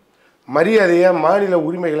 மரியாதையாக மாநில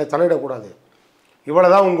உரிமைகளை தலையிடக்கூடாது,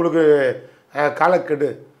 இவ்வளோதான் உங்களுக்கு காலக்கெடு,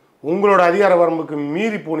 உங்களோட அதிகார வரம்புக்கு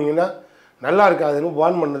மீறி போனீங்கன்னா நல்லா இருக்காதுன்னு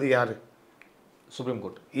வார்ன் பண்ணது யார்? Supreme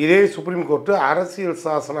court. இதே சுப்ரீம் கோர்ட்டு அரசியல்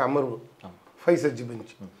சாசன அமர்வு 5 ஜட்ஜி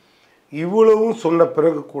பெஞ்ச். இவ்வளவும் சொன்ன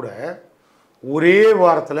பிறகு கூட ஒரே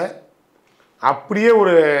வாரத்தில் அப்படியே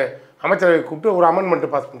ஒரு அமைச்சரவை கூப்பிட்டு ஒரு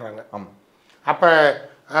அமெண்ட்மெண்ட்டு பாஸ் பண்ணுறாங்க. அப்போ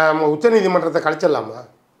உச்சநீதிமன்றத்தை கலைச்சிடலாமா?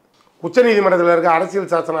 உச்சநீதிமன்றத்தில் இருக்க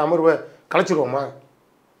அரசியல் சாசன அமர்வை கலைச்சிடுவோமா?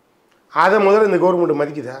 அதை முதல்ல இந்த கவர்மெண்ட்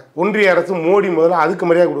மதிக்குதா? ஒன்றிய அரசு மோடி முதல்ல அதுக்கு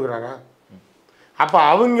மரியாதை கொடுக்குறாரா? அப்போ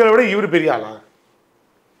அவங்கள விட இவர் பெரிய ஆளா?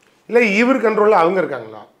 இல்லை இவர் கண்ட்ரோலில் அவங்க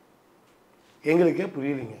இருக்காங்களா? எங்களுக்கே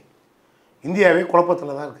புரியலைங்க. இந்தியாவே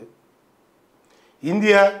குழப்பத்தில் தான் இருக்குது.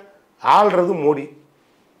 இந்தியா ஆள்றது மோடி.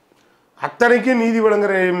 அத்தனைக்கும் நீதி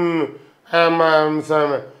வழங்குற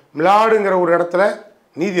மிலாடுங்கிற ஒரு இடத்துல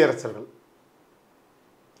நீதி அரசர்கள்.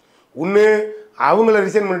 ஒன்று அவங்கள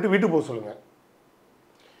ரிசைன் பண்ணிட்டு வீட்டுக்கு போக சொல்லுங்கள்,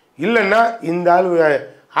 இல்லைன்னா இந்த ஆள்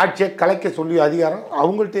ஆட்சியை கலைக்க சொல்லி அதிகாரம்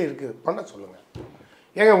அவங்கள்ட்ட இருக்குது, பண்ண சொல்லுங்கள்.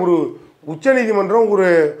 ஏங்க ஒரு உச்சநீதிமன்றம் ஒரு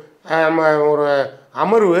ஒரு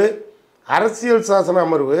அமர்வு, அரசியல் சாசன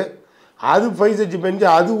அமர்வு, அது 5 ஜட்ஜ் பெஞ்சு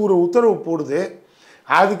அது ஒரு உத்தரவு போடுது,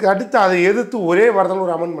 அதுக்கு அடுத்து அதை எதிர்த்து ஒரே வாரத்தில்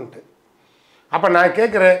ஒரு அமெண்ட்மெண்ட்டு. அப்போ நான்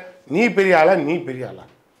கேட்குறேன், நீ பெரிய ஆளா நீ பெரிய ஆளா?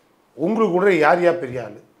 உங்களுக்கு கூட யார் யார் பெரிய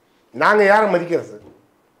ஆள்? நாங்கள் யாரை மதிக்கிறது?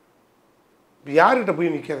 யார்கிட்ட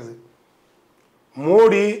போய் நிற்கிறது?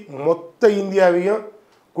 மோடி மொத்த இந்தியாவையும்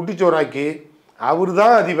குட்டிச்சோறாக்கி அவர்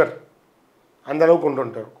தான் அதிபர் அந்த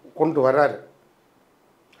அளவுக்கு கொண்டு வர்றாரு.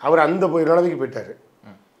 அவர் அந்த நிலைமைக்கு போயிட்டார்,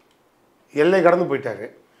 எல்லை கடந்து போயிட்டார்.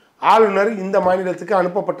 ஆளுநர் இந்த மாநிலத்துக்கு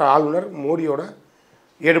அனுப்பப்பட்ட ஆளுநர் மோடியோட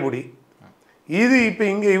எடுபடி. இது இப்போ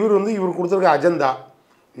இங்கே இவர் இவர் கொடுத்துருக்க அஜெண்டா,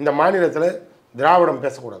 இந்த மாநிலத்தில் திராவிடம்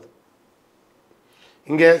பேசக்கூடாது,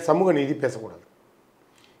 இங்கே சமூக நீதி பேசக்கூடாது,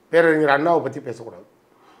 பேரறிஞர் அண்ணாவை பற்றி பேசக்கூடாது,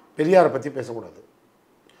 பெரியாரை பற்றி பேசக்கூடாது,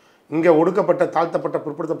 இங்கே ஒடுக்கப்பட்ட தாழ்த்தப்பட்ட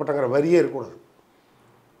பிற்படுத்தப்பட்டங்கிற வரியே இருக்கக்கூடாது,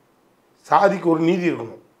 சாதிக்கு ஒரு நீதி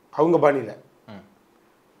இருக்கணும் அவங்க பாணியில்.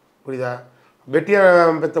 புரியுதா? வெட்டியாக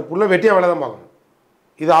பெற்ற புள்ள வெட்டியாக வேலை தான் பார்க்கணும்.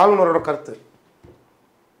 இது ஆளுநரோட கருத்து,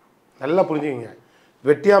 நல்லா புரிஞ்சுக்கிங்க.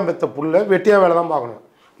 வெட்டியாக பெற்ற புள்ள வெட்டியாக வேலை தான் பார்க்கணும்,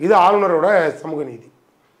 இது ஆளுநரோட சமூக நீதி.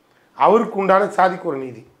 அவருக்கு உண்டான சாதிக்கு ஒரு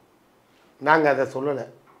நீதி. நாங்கள் அதை சொல்லலை.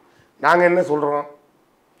 நாங்கள் என்ன சொல்கிறோம்?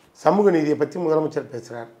 சமூக நீதியை பற்றி முதலமைச்சர்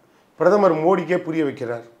பேசுகிறார், பிரதமர் மோடிக்கே புரிய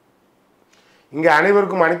வைக்கிறார், இங்கே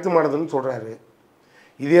அனைவருக்கும் அனைத்துமானதுன்னு சொல்கிறாரு.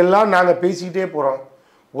 இதெல்லாம் நாங்கள் பேசிக்கிட்டே போகிறோம்.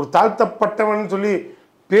 ஒரு தாழ்த்தப்பட்டவன் சொல்லி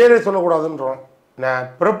பேரே சொல்லக்கூடாதுன்றோம். நான்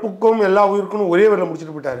பிறப்புக்கும் எல்லா உயிருக்கும் ஒரே வரையில்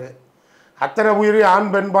முடிச்சுட்டு போயிட்டாரு. அத்தனை உயிரையும்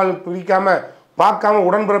ஆண் பெண்பால் பிரிக்காமல் பார்க்காம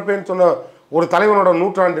உடன்பிறப்பேன்னு சொன்ன ஒரு தலைவனோட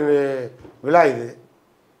நூற்றாண்டு விழா இது,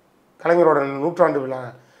 கலைஞரோட நூற்றாண்டு விழா.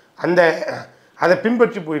 அதை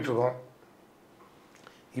பின்பற்றி போயிட்டுருக்கோம்.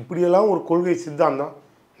 இப்படியெல்லாம் ஒரு கொள்கை சித்தாந்தம்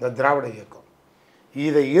இந்த திராவிட இயக்கம்.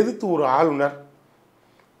 இதை எதிர்த்து ஒரு ஆளுநர்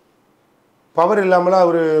பவர் இல்லாமலாம்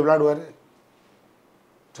அவர் விளையாடுவார்?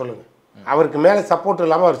 சொல்லுங்கள். அவருக்கு மேலே சப்போர்ட்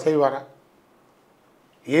இல்லாமல் அவர் செய்வாரா?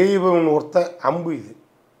 ஏய்வன் ஒருத்த அம்பு இது.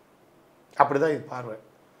 அப்படி தான் இது பார்வை.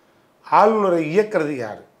 ஆளுநரை இயக்கிறது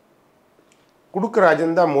யார்? கொடுக்குற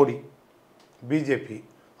அஜெண்டா மோடி, பிஜேபி,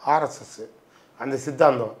 ஆர்எஸ்எஸ், அந்த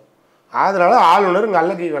சித்தாந்தம். அதனால் ஆளுநர் இங்கே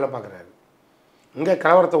அல்லகை வேலை பார்க்குறாரு. இங்கே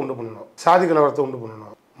கலவரத்தை உண்டு பண்ணணும், சாதி கலவரத்தை உண்டு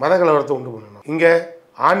பண்ணணும், மத கலவரத்தை உண்டு பண்ணணும், இங்கே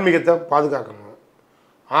ஆன்மீகத்தை பாதுகாக்கணும்.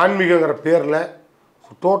 ஆன்மீகங்கிற பேரில்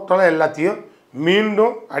டோட்டலாக எல்லாத்தையும்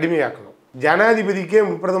மீண்டும் அடிமையாக்கணும். ஜனாதிபதிக்கே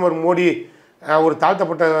பிரதமர் மோடி ஒரு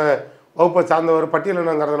தாழ்த்தப்பட்ட வகுப்பை சார்ந்தவர்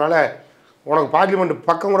பட்டியலினங்கிறதுனால உனக்கு பார்லிமெண்ட்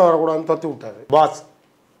பக்கம் கூட வரக்கூடாதுன்னு தொத்தி விட்டார் பாஸ்.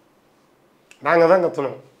 நாங்கள் தான்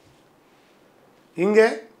கற்றணும். இங்கே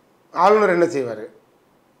ஆளுநர் என்ன செய்வார்?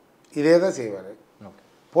 இதே தான் செய்வார்.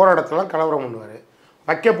 போராட்டத்தெல்லாம் கலவரம் பண்ணுவார்.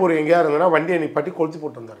 வைக்கப்பூர் எங்கேயா இருந்ததுன்னா வண்டியை நிப்பாட்டி கொளுத்தி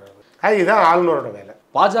போட்டு வந்துடுறாரு. இதுதான் ஆளுநரோட வேலை.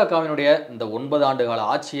 பாஜகவினுடைய இந்த 9 ஆண்டு கால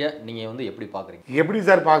ஆட்சியை நீங்கள் எப்படி பார்க்குறீங்க? எப்படி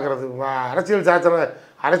சார் பார்க்குறது? அரசியல் சாசன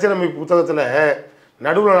அரசியலமைப்பு புத்தகத்தில்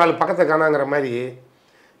நடுவில் 4 பக்கத்தை காணாங்கிற மாதிரி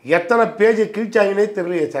எத்தனை பேஜை கிழிச்சாங்கன்னே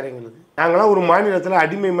தெரியலையே சார் எங்களுக்கு. நாங்களாம் ஒரு மாநிலத்தில்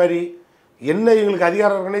அடிமை மாதிரி என்ன எங்களுக்கு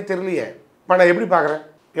அதிகாரம் இருக்குன்னே தெரியலையே. இப்போ நான் எப்படி பார்க்குறேன்?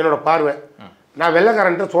 என்னோட பார்வை, நான்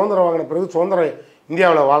வெள்ளைக்காரன்ட்டு சுதந்திரம் வாங்கின பிறகு சுதந்திரம்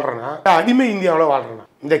இந்தியாவில் வாழ்கிறேன்னா அடிமை இந்தியாவில் வாழ்கிறேன்னா?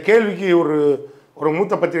 இந்த கேள்விக்கு ஒரு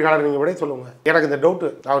மூத்த பத்திரிகையாளர் நீங்கள் விட சொல்லுங்கள். எனக்கு இந்த டவுட்டு.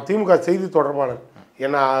 அவர் திமுக செய்தி தொடர்பாளர்,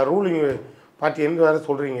 என்ன ரூலிங் பார்ட்டி என்று வேறு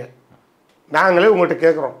சொல்கிறீங்க. நாங்களே உங்கள்கிட்ட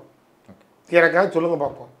கேட்குறோம், எனக்காக சொல்லுங்கள்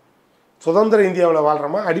பார்ப்போம். சுதந்திர இந்தியாவில்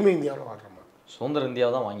வாழ்கிறோமா அடிமை இந்தியாவில் வாழ்கிறோமா? சுதந்திர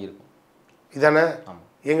இந்தியாவை தான் வாங்கியிருக்கோம். இதானே?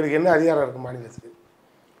 எங்களுக்கு என்ன அதிகாரம் இருக்குது மாநிலத்துக்கு?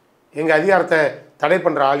 எங்கள் அதிகாரத்தை தடை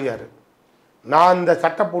பண்ணுற ஆள் யார்? நான் இந்த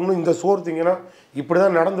சட்டை போடணும், இந்த சோறு திங்கணும், இப்படி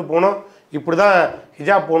தான் நடந்து போகணும், இப்படி தான்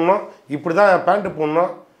ஹிஜாப் போடணும், இப்படி தான் பேண்ட்டு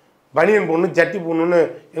போடணும், பனியன் போடணும், ஜட்டி போடணுன்னு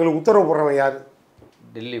எங்களுக்கு உத்தரவு போடுறவன் யார்?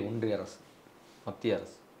 டெல்லி ஒன்றிய அரசு, மத்திய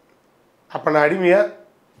அரசு. அப்போ நான் அடிமையாக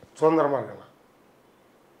சுதந்திரமாக இருக்கலாம்?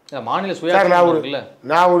 மாநில சுய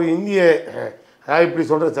நான் ஒரு இந்திய, அதாவது இப்படி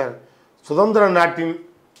சொல்கிறேன் சார், சுதந்திர நாட்டின்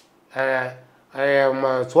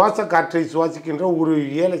சுவாச காற்றை சுவாசிக்கின்ற ஒரு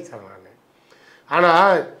ஏழை சார் நான்.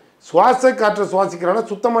 ஆனால் சுவாச காற்றை சுவாசிக்கிறானா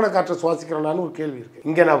சுத்தமான காற்றை சுவாசிக்கிறானான்னு ஒரு கேள்வி இருக்குது.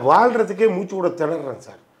 இங்கே நான் வாழ்கிறதுக்கே மூச்சு கூட திணறேன்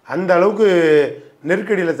சார். அந்த அளவுக்கு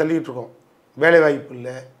நெருக்கடியில் தள்ளிக்கிட்டு இருக்கோம். வேலை வாய்ப்பு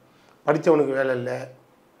இல்லை, படித்தவனுக்கு வேலை இல்லை,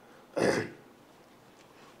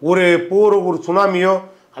 ஒரு போர், ஒரு சுனாமியோ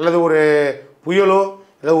அல்லது ஒரு புயலோ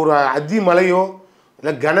இல்லை ஒரு அதி மழையோ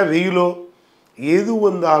இல்லை கன வெயிலோ எது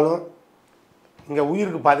வந்தாலும் இங்கே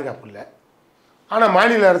உயிருக்கு பாதுகாப்பு இல்லை. ஆனால்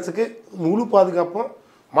மாநில அரசுக்கு முழு பாதுகாப்பும்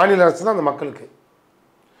மாநில அரசு தான் அந்த மக்களுக்கு.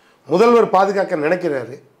 முதல்வர் பாதுகாக்க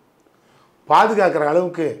நினைக்கிறாரு, பாதுகாக்கிற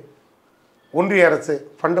அளவுக்கு ஒன்றிய அரசு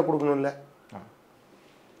ஃபண்டை கொடுக்கணும்ல.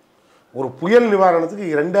 ஒரு புயல் நிவாரணத்துக்கு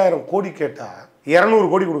 2000 கோடி கேட்டால் 200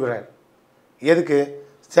 கோடி கொடுக்குறாரு. எதுக்கு?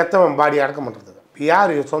 செத்தவன் பாடி அடக்கம் பண்ணுறதுக்கு. இப்போ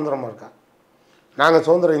யார் சுதந்திரமாக இருக்கா? நாங்கள்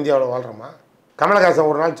சுதந்திர இந்தியாவில் வாழ்கிறோமா? கமலஹாசன்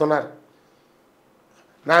ஒரு நாள் சொன்னார்,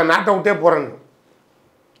 நான் நாட்டை விட்டே போகிறேன்னு.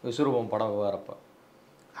 விஸ்வரூபம் படம் வரப்போ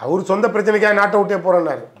அவர் சொந்த பிரச்சனைக்காக நாட்டை விட்டே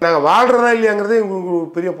போகிறேன்னாரு. நாங்கள் வாழ்கிறதா இல்லையாங்கிறது எங்களுக்கு ஒரு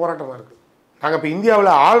பெரிய போராட்டமாக இருக்குது. நாங்கள் இப்போ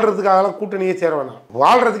இந்தியாவில் ஆள்றதுக்காகலாம் கூட்டணியே சேர வேணாம்,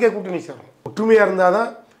 வாழ்கிறதுக்கே கூட்டணி சேரணும். ஒற்றுமையாக இருந்தால் தான்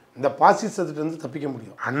இந்த பாசிசத்துலேருந்து தப்பிக்க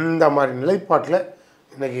முடியும். அந்த மாதிரி நிலைப்பாட்டில்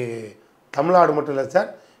இன்றைக்கி தமிழ்நாடு மட்டும் இல்லை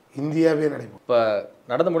சார், இந்தியாவே நடைபெறும். இப்போ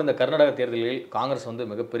நடந்து முடிந்த கர்நாடக தேர்தலில் காங்கிரஸ் வந்து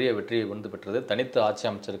மிகப்பெரிய வெற்றியை வந்து பெற்றது, தனித்து ஆட்சி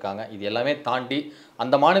அமைச்சிருக்காங்க. இது எல்லாமே தாண்டி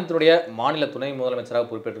அந்த மாநிலத்தினுடைய மாநில துணை முதலமைச்சராக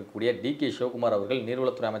பொறுப்பேற்றக்கூடிய DK சிவகுமார் அவர்கள்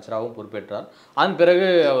நீர்வளத்துறை அமைச்சராகவும் பொறுப்பேற்றார். அதன் பிறகு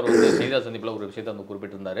அவர் வந்து செய்தியாளர் சந்திப்பில் ஒரு விஷயத்தை வந்து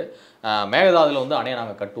குறிப்பிட்டிருந்தார். மேகதாதுல வந்து அணையை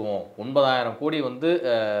நாங்கள் கட்டுவோம், 9000 கோடி வந்து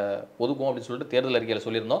ஒதுக்குவோம் அப்படின்னு சொல்லிட்டு தேர்தல் அறிக்கையில்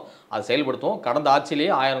சொல்லியிருந்தோம். அதை செயல்படுத்துவோம். கடந்த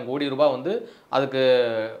ஆட்சியிலேயே 1000 கோடி ரூபாய் வந்து அதுக்கு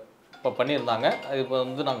இப்போ பண்ணியிருந்தாங்க. இப்போ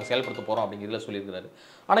வந்து நாங்கள் செயல்படுத்த போகிறோம் அப்படிங்கிறதுல சொல்லியிருக்கிறாரு.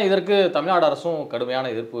 ஆனால் இதற்கு தமிழ்நாடு அரசும் கடுமையான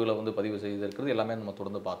எதிர்ப்புகளை வந்து பதிவு செய்திருக்கிறது. எல்லாமே நம்ம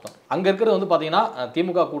தொடர்ந்து பார்த்தோம். அங்கே இருக்கிறது வந்து பார்த்தீங்கன்னா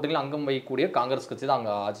திமுக கூட்டணியில் அங்கம் வைக்கக்கூடிய காங்கிரஸ் கட்சி தான்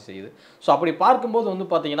அங்கே ஆட்சி செய்யுது. ஸோ அப்படி பார்க்கும்போது வந்து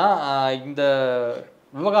பார்த்தீங்கன்னா இந்த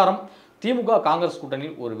விவகாரம் திமுக காங்கிரஸ்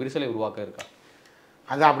கூட்டணியில் ஒரு விரிசலை உருவாக்க இருக்கா?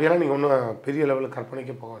 அது அப்படியெல்லாம் நீங்கள் ஒன்றும் பெரிய லெவலில்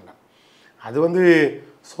கற்பனைக்கு போக வேண்டாம். அது வந்து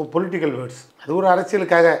பொலிட்டிக்கல் வேர்ட்ஸ். அது ஒரு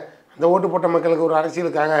அரசியலுக்காக, அந்த ஓட்டு போட்ட மக்களுக்கு ஒரு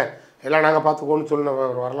அரசியலுக்காக எல்லாம் நாங்கள் பார்த்துக்கோன்னு சொல்லின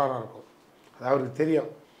ஒரு வரலாறாக இருக்கும். அது அவருக்கு தெரியும்.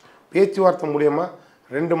 பேச்சுவார்த்தை மூலியமாக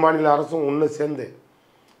 2 மாநில அரசும் ஒன்று சேர்ந்து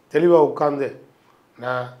தெளிவாக உட்காந்து,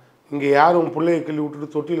 நான் இங்கே யாரும் பிள்ளையை கிள்ளி விட்டுட்டு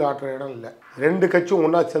தொட்டியில் ஆட்டுற இடம் இல்லை, 2 கட்சியும்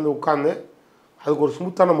ஒன்றா சேர்ந்து உட்காந்து அதுக்கு ஒரு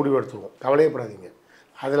ஸ்மூத்தான முடிவு எடுத்துருவோம். கவலையப்படாதீங்க.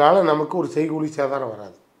 அதனால் நமக்கு ஒரு செய்கூலி சேதாரம்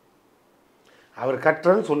வராது. அவர்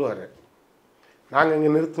கட்டுறன்னு சொல்லுவார், நாங்கள்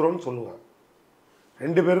இங்கே நிறுத்துகிறோன்னு சொல்லுவோம்.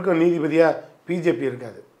 2 பேருக்கும் நீதிபதியாக பிஜேபி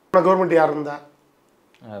இருக்காது. கவர்மெண்ட் யார் இருந்தா?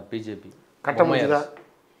 பிஜேபி. கட்ட முடியுதா?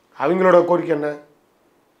 அவங்களோட கோரிக்கை என்ன?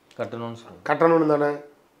 கட்டணும்னு தானே.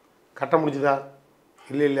 கட்ட முடிஞ்சுதா?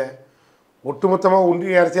 இல்லை. ஒட்டுமொத்தமாக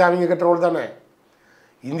ஒன்றிய அரசே அவங்க கட்டுறவங்க தானே.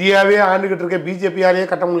 இந்தியாவே ஆண்டுகிட்டு இருக்க பிஜேபி யாரையே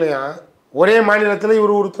கட்ட முடியலையா? ஒரே மாநிலத்தில்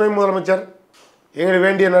இவர் ஒரு துணை முதலமைச்சர், எங்களுக்கு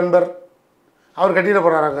வேண்டிய நண்பர், அவர் கட்டிட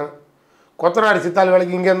போகிறாராங்க. கொத்தனாரி சித்தாள்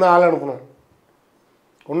வேலைக்கு இங்கேருந்து ஆள் அனுப்பணும்.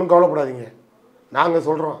 ஒன்றும் கவலைப்படாதீங்க, நாங்கள்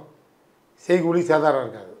சொல்கிறோம், செய்கூலி சேதாரம்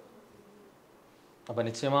இருக்காது. அப்போ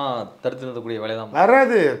நிச்சயமாக தடுத்து நிறுத்தக்கூடிய வேலை தான்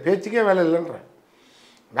வராது. பேச்சுக்கே வேலை இல்லைன்ற.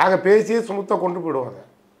 நாங்கள் பேசியே சுமூத்தாக கொண்டு போயிடுவாங்க.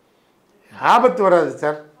 ஆபத்து வராது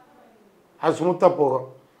சார், அது சுமூத்தாக போகும்.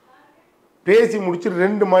 பேசி முடிச்சுட்டு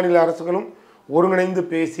 2 மாநில அரசுகளும் ஒருங்கிணைந்து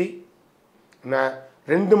பேசி, நான்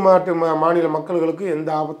 2 மாநில மக்களுக்கு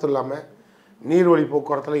எந்த ஆபத்தும் இல்லாமல், நீர்வழி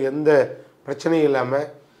போக்குவரத்தில் எந்த பிரச்சனையும் இல்லாமல்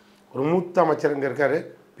ஒரு மூத்த அமைச்சர் இங்கே இருக்கார்,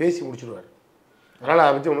 பேசி முடிச்சுடுவார். அதனால்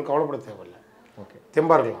அதை பற்றி ஒன்றும் கவலைப்பட தேவையில்லை. ஓகே,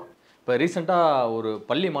 தெம்பாக இருக்கலாம். இப்போ ரீசெண்டாக ஒரு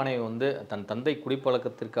பள்ளி மாணவி வந்து தன் தந்தை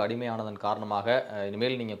குடிப்பழக்கத்திற்கு அடிமையானதன் காரணமாக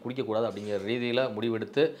இனிமேல் நீங்கள் குடிக்கக்கூடாது அப்படிங்கிற ரீதியில்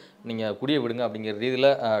முடிவெடுத்து நீங்கள் குடிய விடுங்க அப்படிங்கிற ரீதியில்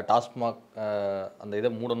டாஸ்மாக் அந்த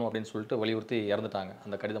இதை மூடணும் அப்படின்னு சொல்லிட்டு வலியுறுத்தி இறந்துட்டாங்க.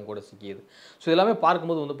 அந்த கடிதம் கூட சிக்கியது. ஸோ இதெல்லாமே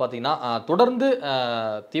பார்க்கும்போது வந்து பார்த்திங்கன்னா தொடர்ந்து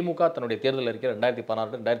திமுக தன்னுடைய தேர்தல் அறிக்கை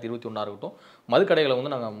 2016 2021 இருக்கட்டும், மதுக்கடைகளை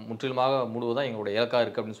வந்து நாங்கள் முற்றிலுமாக மூடுவதான் எங்களுடைய இலக்காக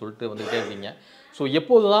இருக்குது அப்படின்னு சொல்லிட்டு வந்துகிட்டே இருக்கீங்க. ஸோ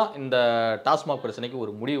எப்போது தான் இந்த டாஸ்மாக் பிரச்சனைக்கு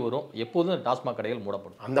ஒரு முடிவு வரும்? எப்போது இந்த டாஸ்மாக் கடைகள்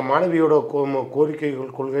மூடப்படும்? அந்த மாணவியோட கோரிக்கைகள்,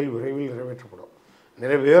 கொள்கைகள் விரைவில் நிறைவேற்றப்படும்.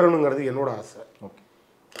 நிறைவேறணுங்கிறது என்னோட ஆசை. ஓகே,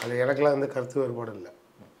 அது எனக்கெல்லாம் வந்து கருத்து வேறுபாடு இல்லை.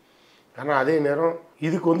 ஆனால் அதே நேரம்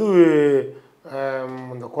இதுக்கு வந்து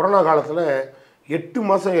இந்த கொரோனா காலத்தில் 8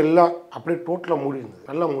 மாதம் எல்லாம் அப்படியே டோட்டலாக மூடி இருந்தது.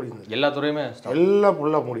 நல்லா மூடி இருந்தது. எல்லா துறையுமே எல்லாம்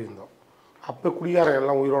ஃபுல்லாக மூடி இருந்தோம். அப்போ குடிகாரன்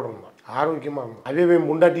எல்லாம் உயிரோடு இருந்தான், ஆரோக்கியமாக இருந்தான். அதே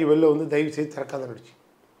முண்டாட்டி வெளில வந்து தயவு செய்து திறக்காத நடிச்சு.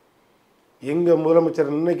 எங்கள் முதலமைச்சர்,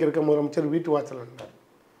 இன்னைக்கு இருக்க முதலமைச்சர் வீட்டு வாசல் இருந்தார்.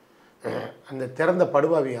 அந்த திறந்த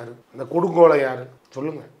படுபாவி யார்? அந்த கொடுங்கோலை யார்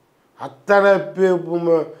சொல்லுங்கள்? அத்தனை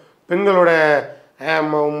பெண்களோட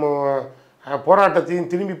போராட்டத்தையும்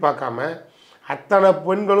திரும்பி பார்க்காம அத்தனை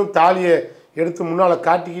பெண்களும் தாலியை எடுத்து முன்னால்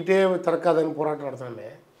காட்டிக்கிட்டே திறக்காதன்னு போராட்டம் நடத்தினாலே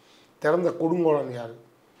திறந்த கொடுங்கோலன் யார்?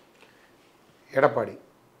 எடப்பாடி.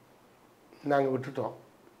 நாங்கள் விட்டுட்டோம்.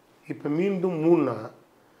 இப்போ மீண்டும்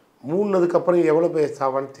மூணுனதுக்கப்புறம் எவ்வளோ பேர்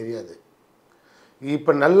சாவான்னு தெரியாது.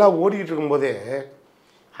 இப்போ நல்லா ஓடிக்கிட்டு இருக்கும்போதே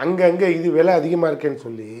அங்கங்கே இது விலை அதிகமாக இருக்கேன்னு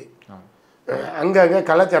சொல்லி அங்கங்கே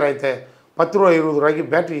கலாச்சாரத்தை 10 ரூபா 20 ரூபாய்க்கு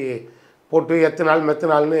பேட்டரி போட்டு எத்தனை நாள்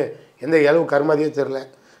மெத்த நாள்னு எந்த இளவு கருமாதியே தெரில,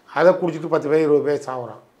 அதை குடிச்சிட்டு 10 பேர் 20 பேர்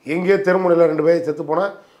சாகுறான். எங்கேயோ தெருமுனையில் 2 பேர் செத்து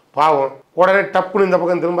போனால் பாவம், உடனே டப்புன்னு இந்த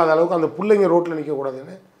பக்கம் திரும்பாத அளவுக்கு அந்த பிள்ளைங்க ரோட்டில்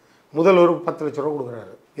நிற்கக்கூடாதுன்னு முதல்வர் 10 லட்ச ரூபா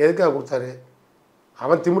கொடுக்குறாரு. எதுக்காக கொடுத்தாரு?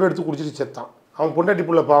 அவன் திமிரு எடுத்து குடிச்சிட்டு செத்தான். அவன் பொண்டாட்டி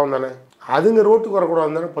புள்ள பாவம் தானே, அதுங்க ரோட்டுக்கு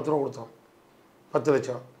வரக்கூடாது தானே 10 ரூபா கொடுத்தோம், 10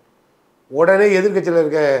 லட்சம். உடனே எதிர்கட்சியில்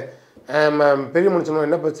இருக்க பெரிய மனுஷனும்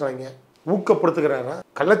என்ன பேசுகிறாங்க, ஊக்கப்படுத்துக்கிறாரா?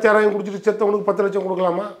 கள்ளச்சாராயம் குடிச்சிட்டு செத்தவனுக்கு 10 லட்சம்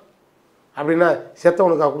கொடுக்கலாமா? அப்படின்னா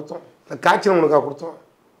செத்தவனுக்காக கொடுத்தோம், இல்லை காய்ச்சினவனுக்காக கொடுத்தோம்,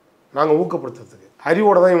 நாங்கள் ஊக்கப்படுத்துறதுக்கு.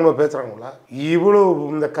 அறிவோட தான் இவங்க பேசுகிறாங்களா? இவ்வளோ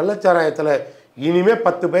இந்த கள்ளச்சாராயத்தில் இனிமேல்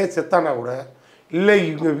 10 பேர் செத்தானா கூட, இல்லை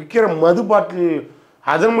இங்கே விற்கிற மது பாட்டில்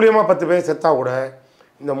அதன் மூலியமாக 10 பேர் செத்தா கூட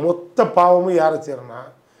இந்த மொத்த பாவமும் யாரை சேரனா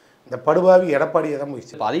இந்த படுபாவி எடப்பாடியை தான்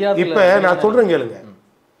போயிடுச்சு. இப்போ நான் சொல்கிறேன் கேளுங்க,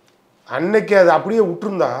 அன்னைக்கு அதை அப்படியே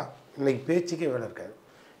விட்டுருந்தா இன்னைக்கு பேச்சுக்கே வேலை இருக்காது.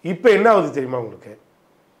 இப்போ என்ன ஆகுது தெரியுமா உங்களுக்கு?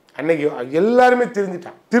 அன்னைக்கு எல்லாருமே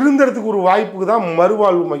திருந்துட்டான். திருந்துறதுக்கு ஒரு வாய்ப்புக்கு தான்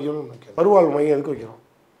மறுவாழ்வு மையம்னு வைக்கிறோம். மறுவாழ்வு மையம் எதுக்கு வைக்கிறோம்?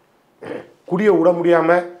 குடியை விட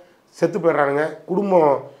முடியாமல் செத்து போயிடுறானுங்க,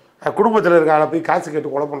 குடும்பத்தில் இருக்க ஆளை போய் காசு கேட்டு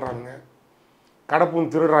கொலை பண்ணுறானுங்க,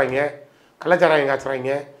 கடப்பும் திருடுறாங்க, கள்ளச்சாராயம்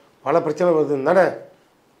காய்ச்சுறாங்க, பல பிரச்சனை வருதுன்னு தானே.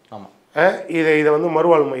 ஆமாம், இதை வந்து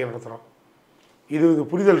மறுவாழ்வு மையம் நடத்துகிறோம். இது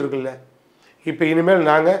புரிதல் இருக்குல்ல. இப்போ இனிமேல்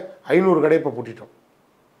நாங்கள் 500 கடை இப்போ பூட்டிட்டோம்.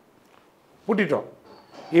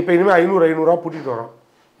 இப்போ இனிமேல் 500 பூட்டிட்டு வரோம்.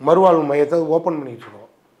 மறுவாழ்வு மையத்தை ஓப்பன் பண்ணிகிட்டு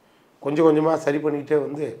இருக்கோம். கொஞ்சம் கொஞ்சமாக சரி பண்ணிகிட்டே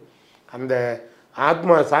வந்து அந்த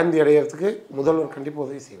ஆத்மா சாந்தி அடையிறதுக்கு முதல்வர் கண்டிப்பாக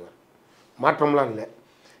உதவி செய்வார். மாற்றம்லாம் இல்லை,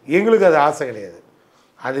 எங்களுக்கு அது ஆசை கிடையாது.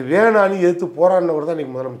 அது வேணான்னு எதிர்த்து போராடினவர் தான்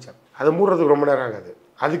இன்றைக்கி முதலமைச்சர். அதை மூடுறதுக்கு ரொம்ப நேரம் ஆகாது.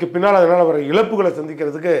 அதுக்கு பின்னால் அதனால் வர இழப்புகளை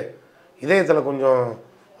சந்திக்கிறதுக்கு இதயத்தில் கொஞ்சம்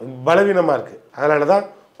பலவீனமாக இருக்குது. அதனால தான்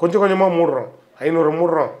கொஞ்சம் கொஞ்சமாக மூடுறோம். 500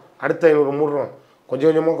 மூடுறோம், அடுத்த 500 மூடுறோம், கொஞ்சம்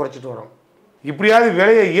கொஞ்சமாக குறைச்சிட்டு வரோம். இப்படியாவது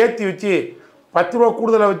விலையை ஏற்றி வச்சு 10 ரூபா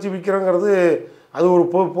கூடுதலாக வச்சு விற்கிறோங்கிறது அது ஒரு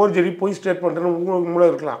போர்ஜரி, பொய் ஸ்டேட்மெண்ட்டுன்னு உங்களுக்கு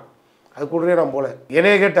மூலம் இருக்கலாம். அது கூடவே நான் போல.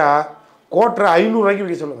 என்னைய கேட்டால் கோட்டரை 500 ரூபாய்க்கு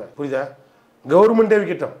விற்க சொல்லுங்கள், புரியுதா? கவர்மெண்ட்டே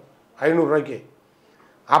விற்கட்டும் 500 ரூபாய்க்கு.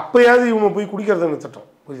 அப்போயாவது இவங்க போய் குடிக்கிறத நிறுத்தட்டும்,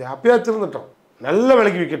 புரியுதா? அப்போயாவது திருந்துட்டோம், நல்ல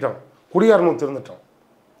விலைக்கு விற்கட்டும், குடிகாரனும் திருந்துட்டோம்,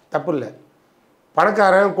 தப்பு இல்லை.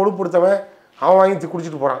 பணக்காரன் கொழுப்படுத்தவன் அவன் வாங்கி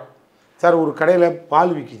குடிச்சிட்டு போகிறான். சார், ஒரு கடையில்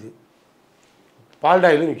பால் விற்கிது, பால்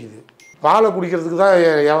டாயிலும் விற்கிது, பாலை குடிக்கிறதுக்கு தான்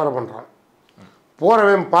வியாபாரம் பண்ணுறான்.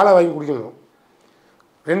 போகிறவன் பாலை வாங்கி குடிக்கணும்.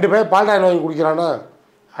 2 பேர் பால் டாயில் வாங்கி குடிக்கிறான்னா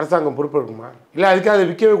அரசாங்கம் பொறுப்பெடுக்குமா? இல்லை அதுக்காக அதை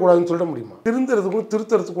விற்கவே கூடாதுன்னு சொல்ல முடியுமா? திருந்துறதுக்கும்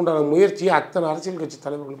திருத்துறதுக்கு உண்டான முயற்சியை அத்தனை அரசியல் கட்சி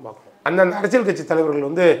தலைவர்களும் பார்க்கணும். அந்தந்த அரசியல் கட்சி தலைவர்கள்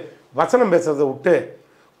வந்து வசனம் பேசுறதை விட்டு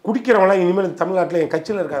குடிக்கிறவங்களாம் இனிமேல் தமிழ்நாட்டில் என்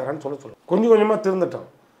கட்சியில் இருக்காதான்னு சொல்ல கொஞ்சம் கொஞ்சமாக திருந்துட்டோம்.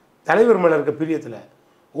 தலைவர் மேலே இருக்க பிரியத்தில்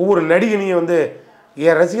ஒவ்வொரு நடிகனையும் வந்து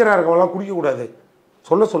என் ரசிகராக இருக்கவங்களாம் குடிக்கக்கூடாது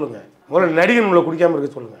சொல்லுங்கள். முதல்ல நடிகன் உள்ள குடிக்காமல்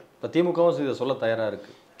இருக்க சொல்லுங்கள். இப்போ திமுகவும் இதை சொல்ல தயாராக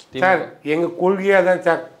இருக்குது சார். எங்கள் கொள்கையாக தான்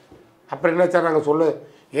சார். அப்புறம் என்ன சார் நாங்கள்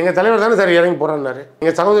எங்கள் தலைவர் தானே சார் இறங்கி போராடினார்.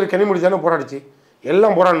 எங்கள் சகோதரி கனிமொழி தானே போராடிச்சு,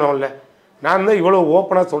 எல்லாம் போராடினோம்ல. நான் தான் இவ்வளோ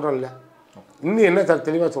ஓப்பனாக சொல்கிறேன்ல. இன்னும் என்ன சார்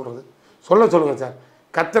தெளிவாக சொல்கிறது? சொல்லுங்கள் சார்.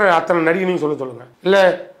 கத்துற அத்தனை நடிகனையும் சொல்லுங்கள். இல்லை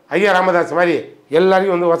ஐயா ராமதாஸ் மாதிரி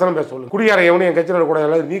எல்லாரையும் வந்து வசனம் பேச சொல்லுங்கள். குடியார எவனையும் என் கட்சியில் கூட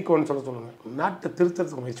எல்லாரும் நீக்குவேன்னு சொல்லுங்கள். நாட்டை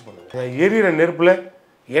திருத்தறதுக்கு முயற்சி பண்ணுங்கள். எரியிற நெருப்பில்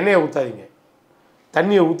எண்ணெயை ஊற்றாதீங்க,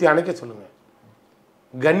 தண்ணியை ஊற்றி அணைக்க சொல்லுங்கள்.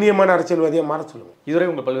 கண்ணியமான அரசியல்வாதியாக மாற சொல்லுங்கள். இதுவரை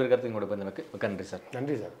உங்கள் பல்வேறு கருத்து உங்களோட நன்றி சார்.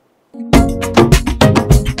 நன்றி சார்.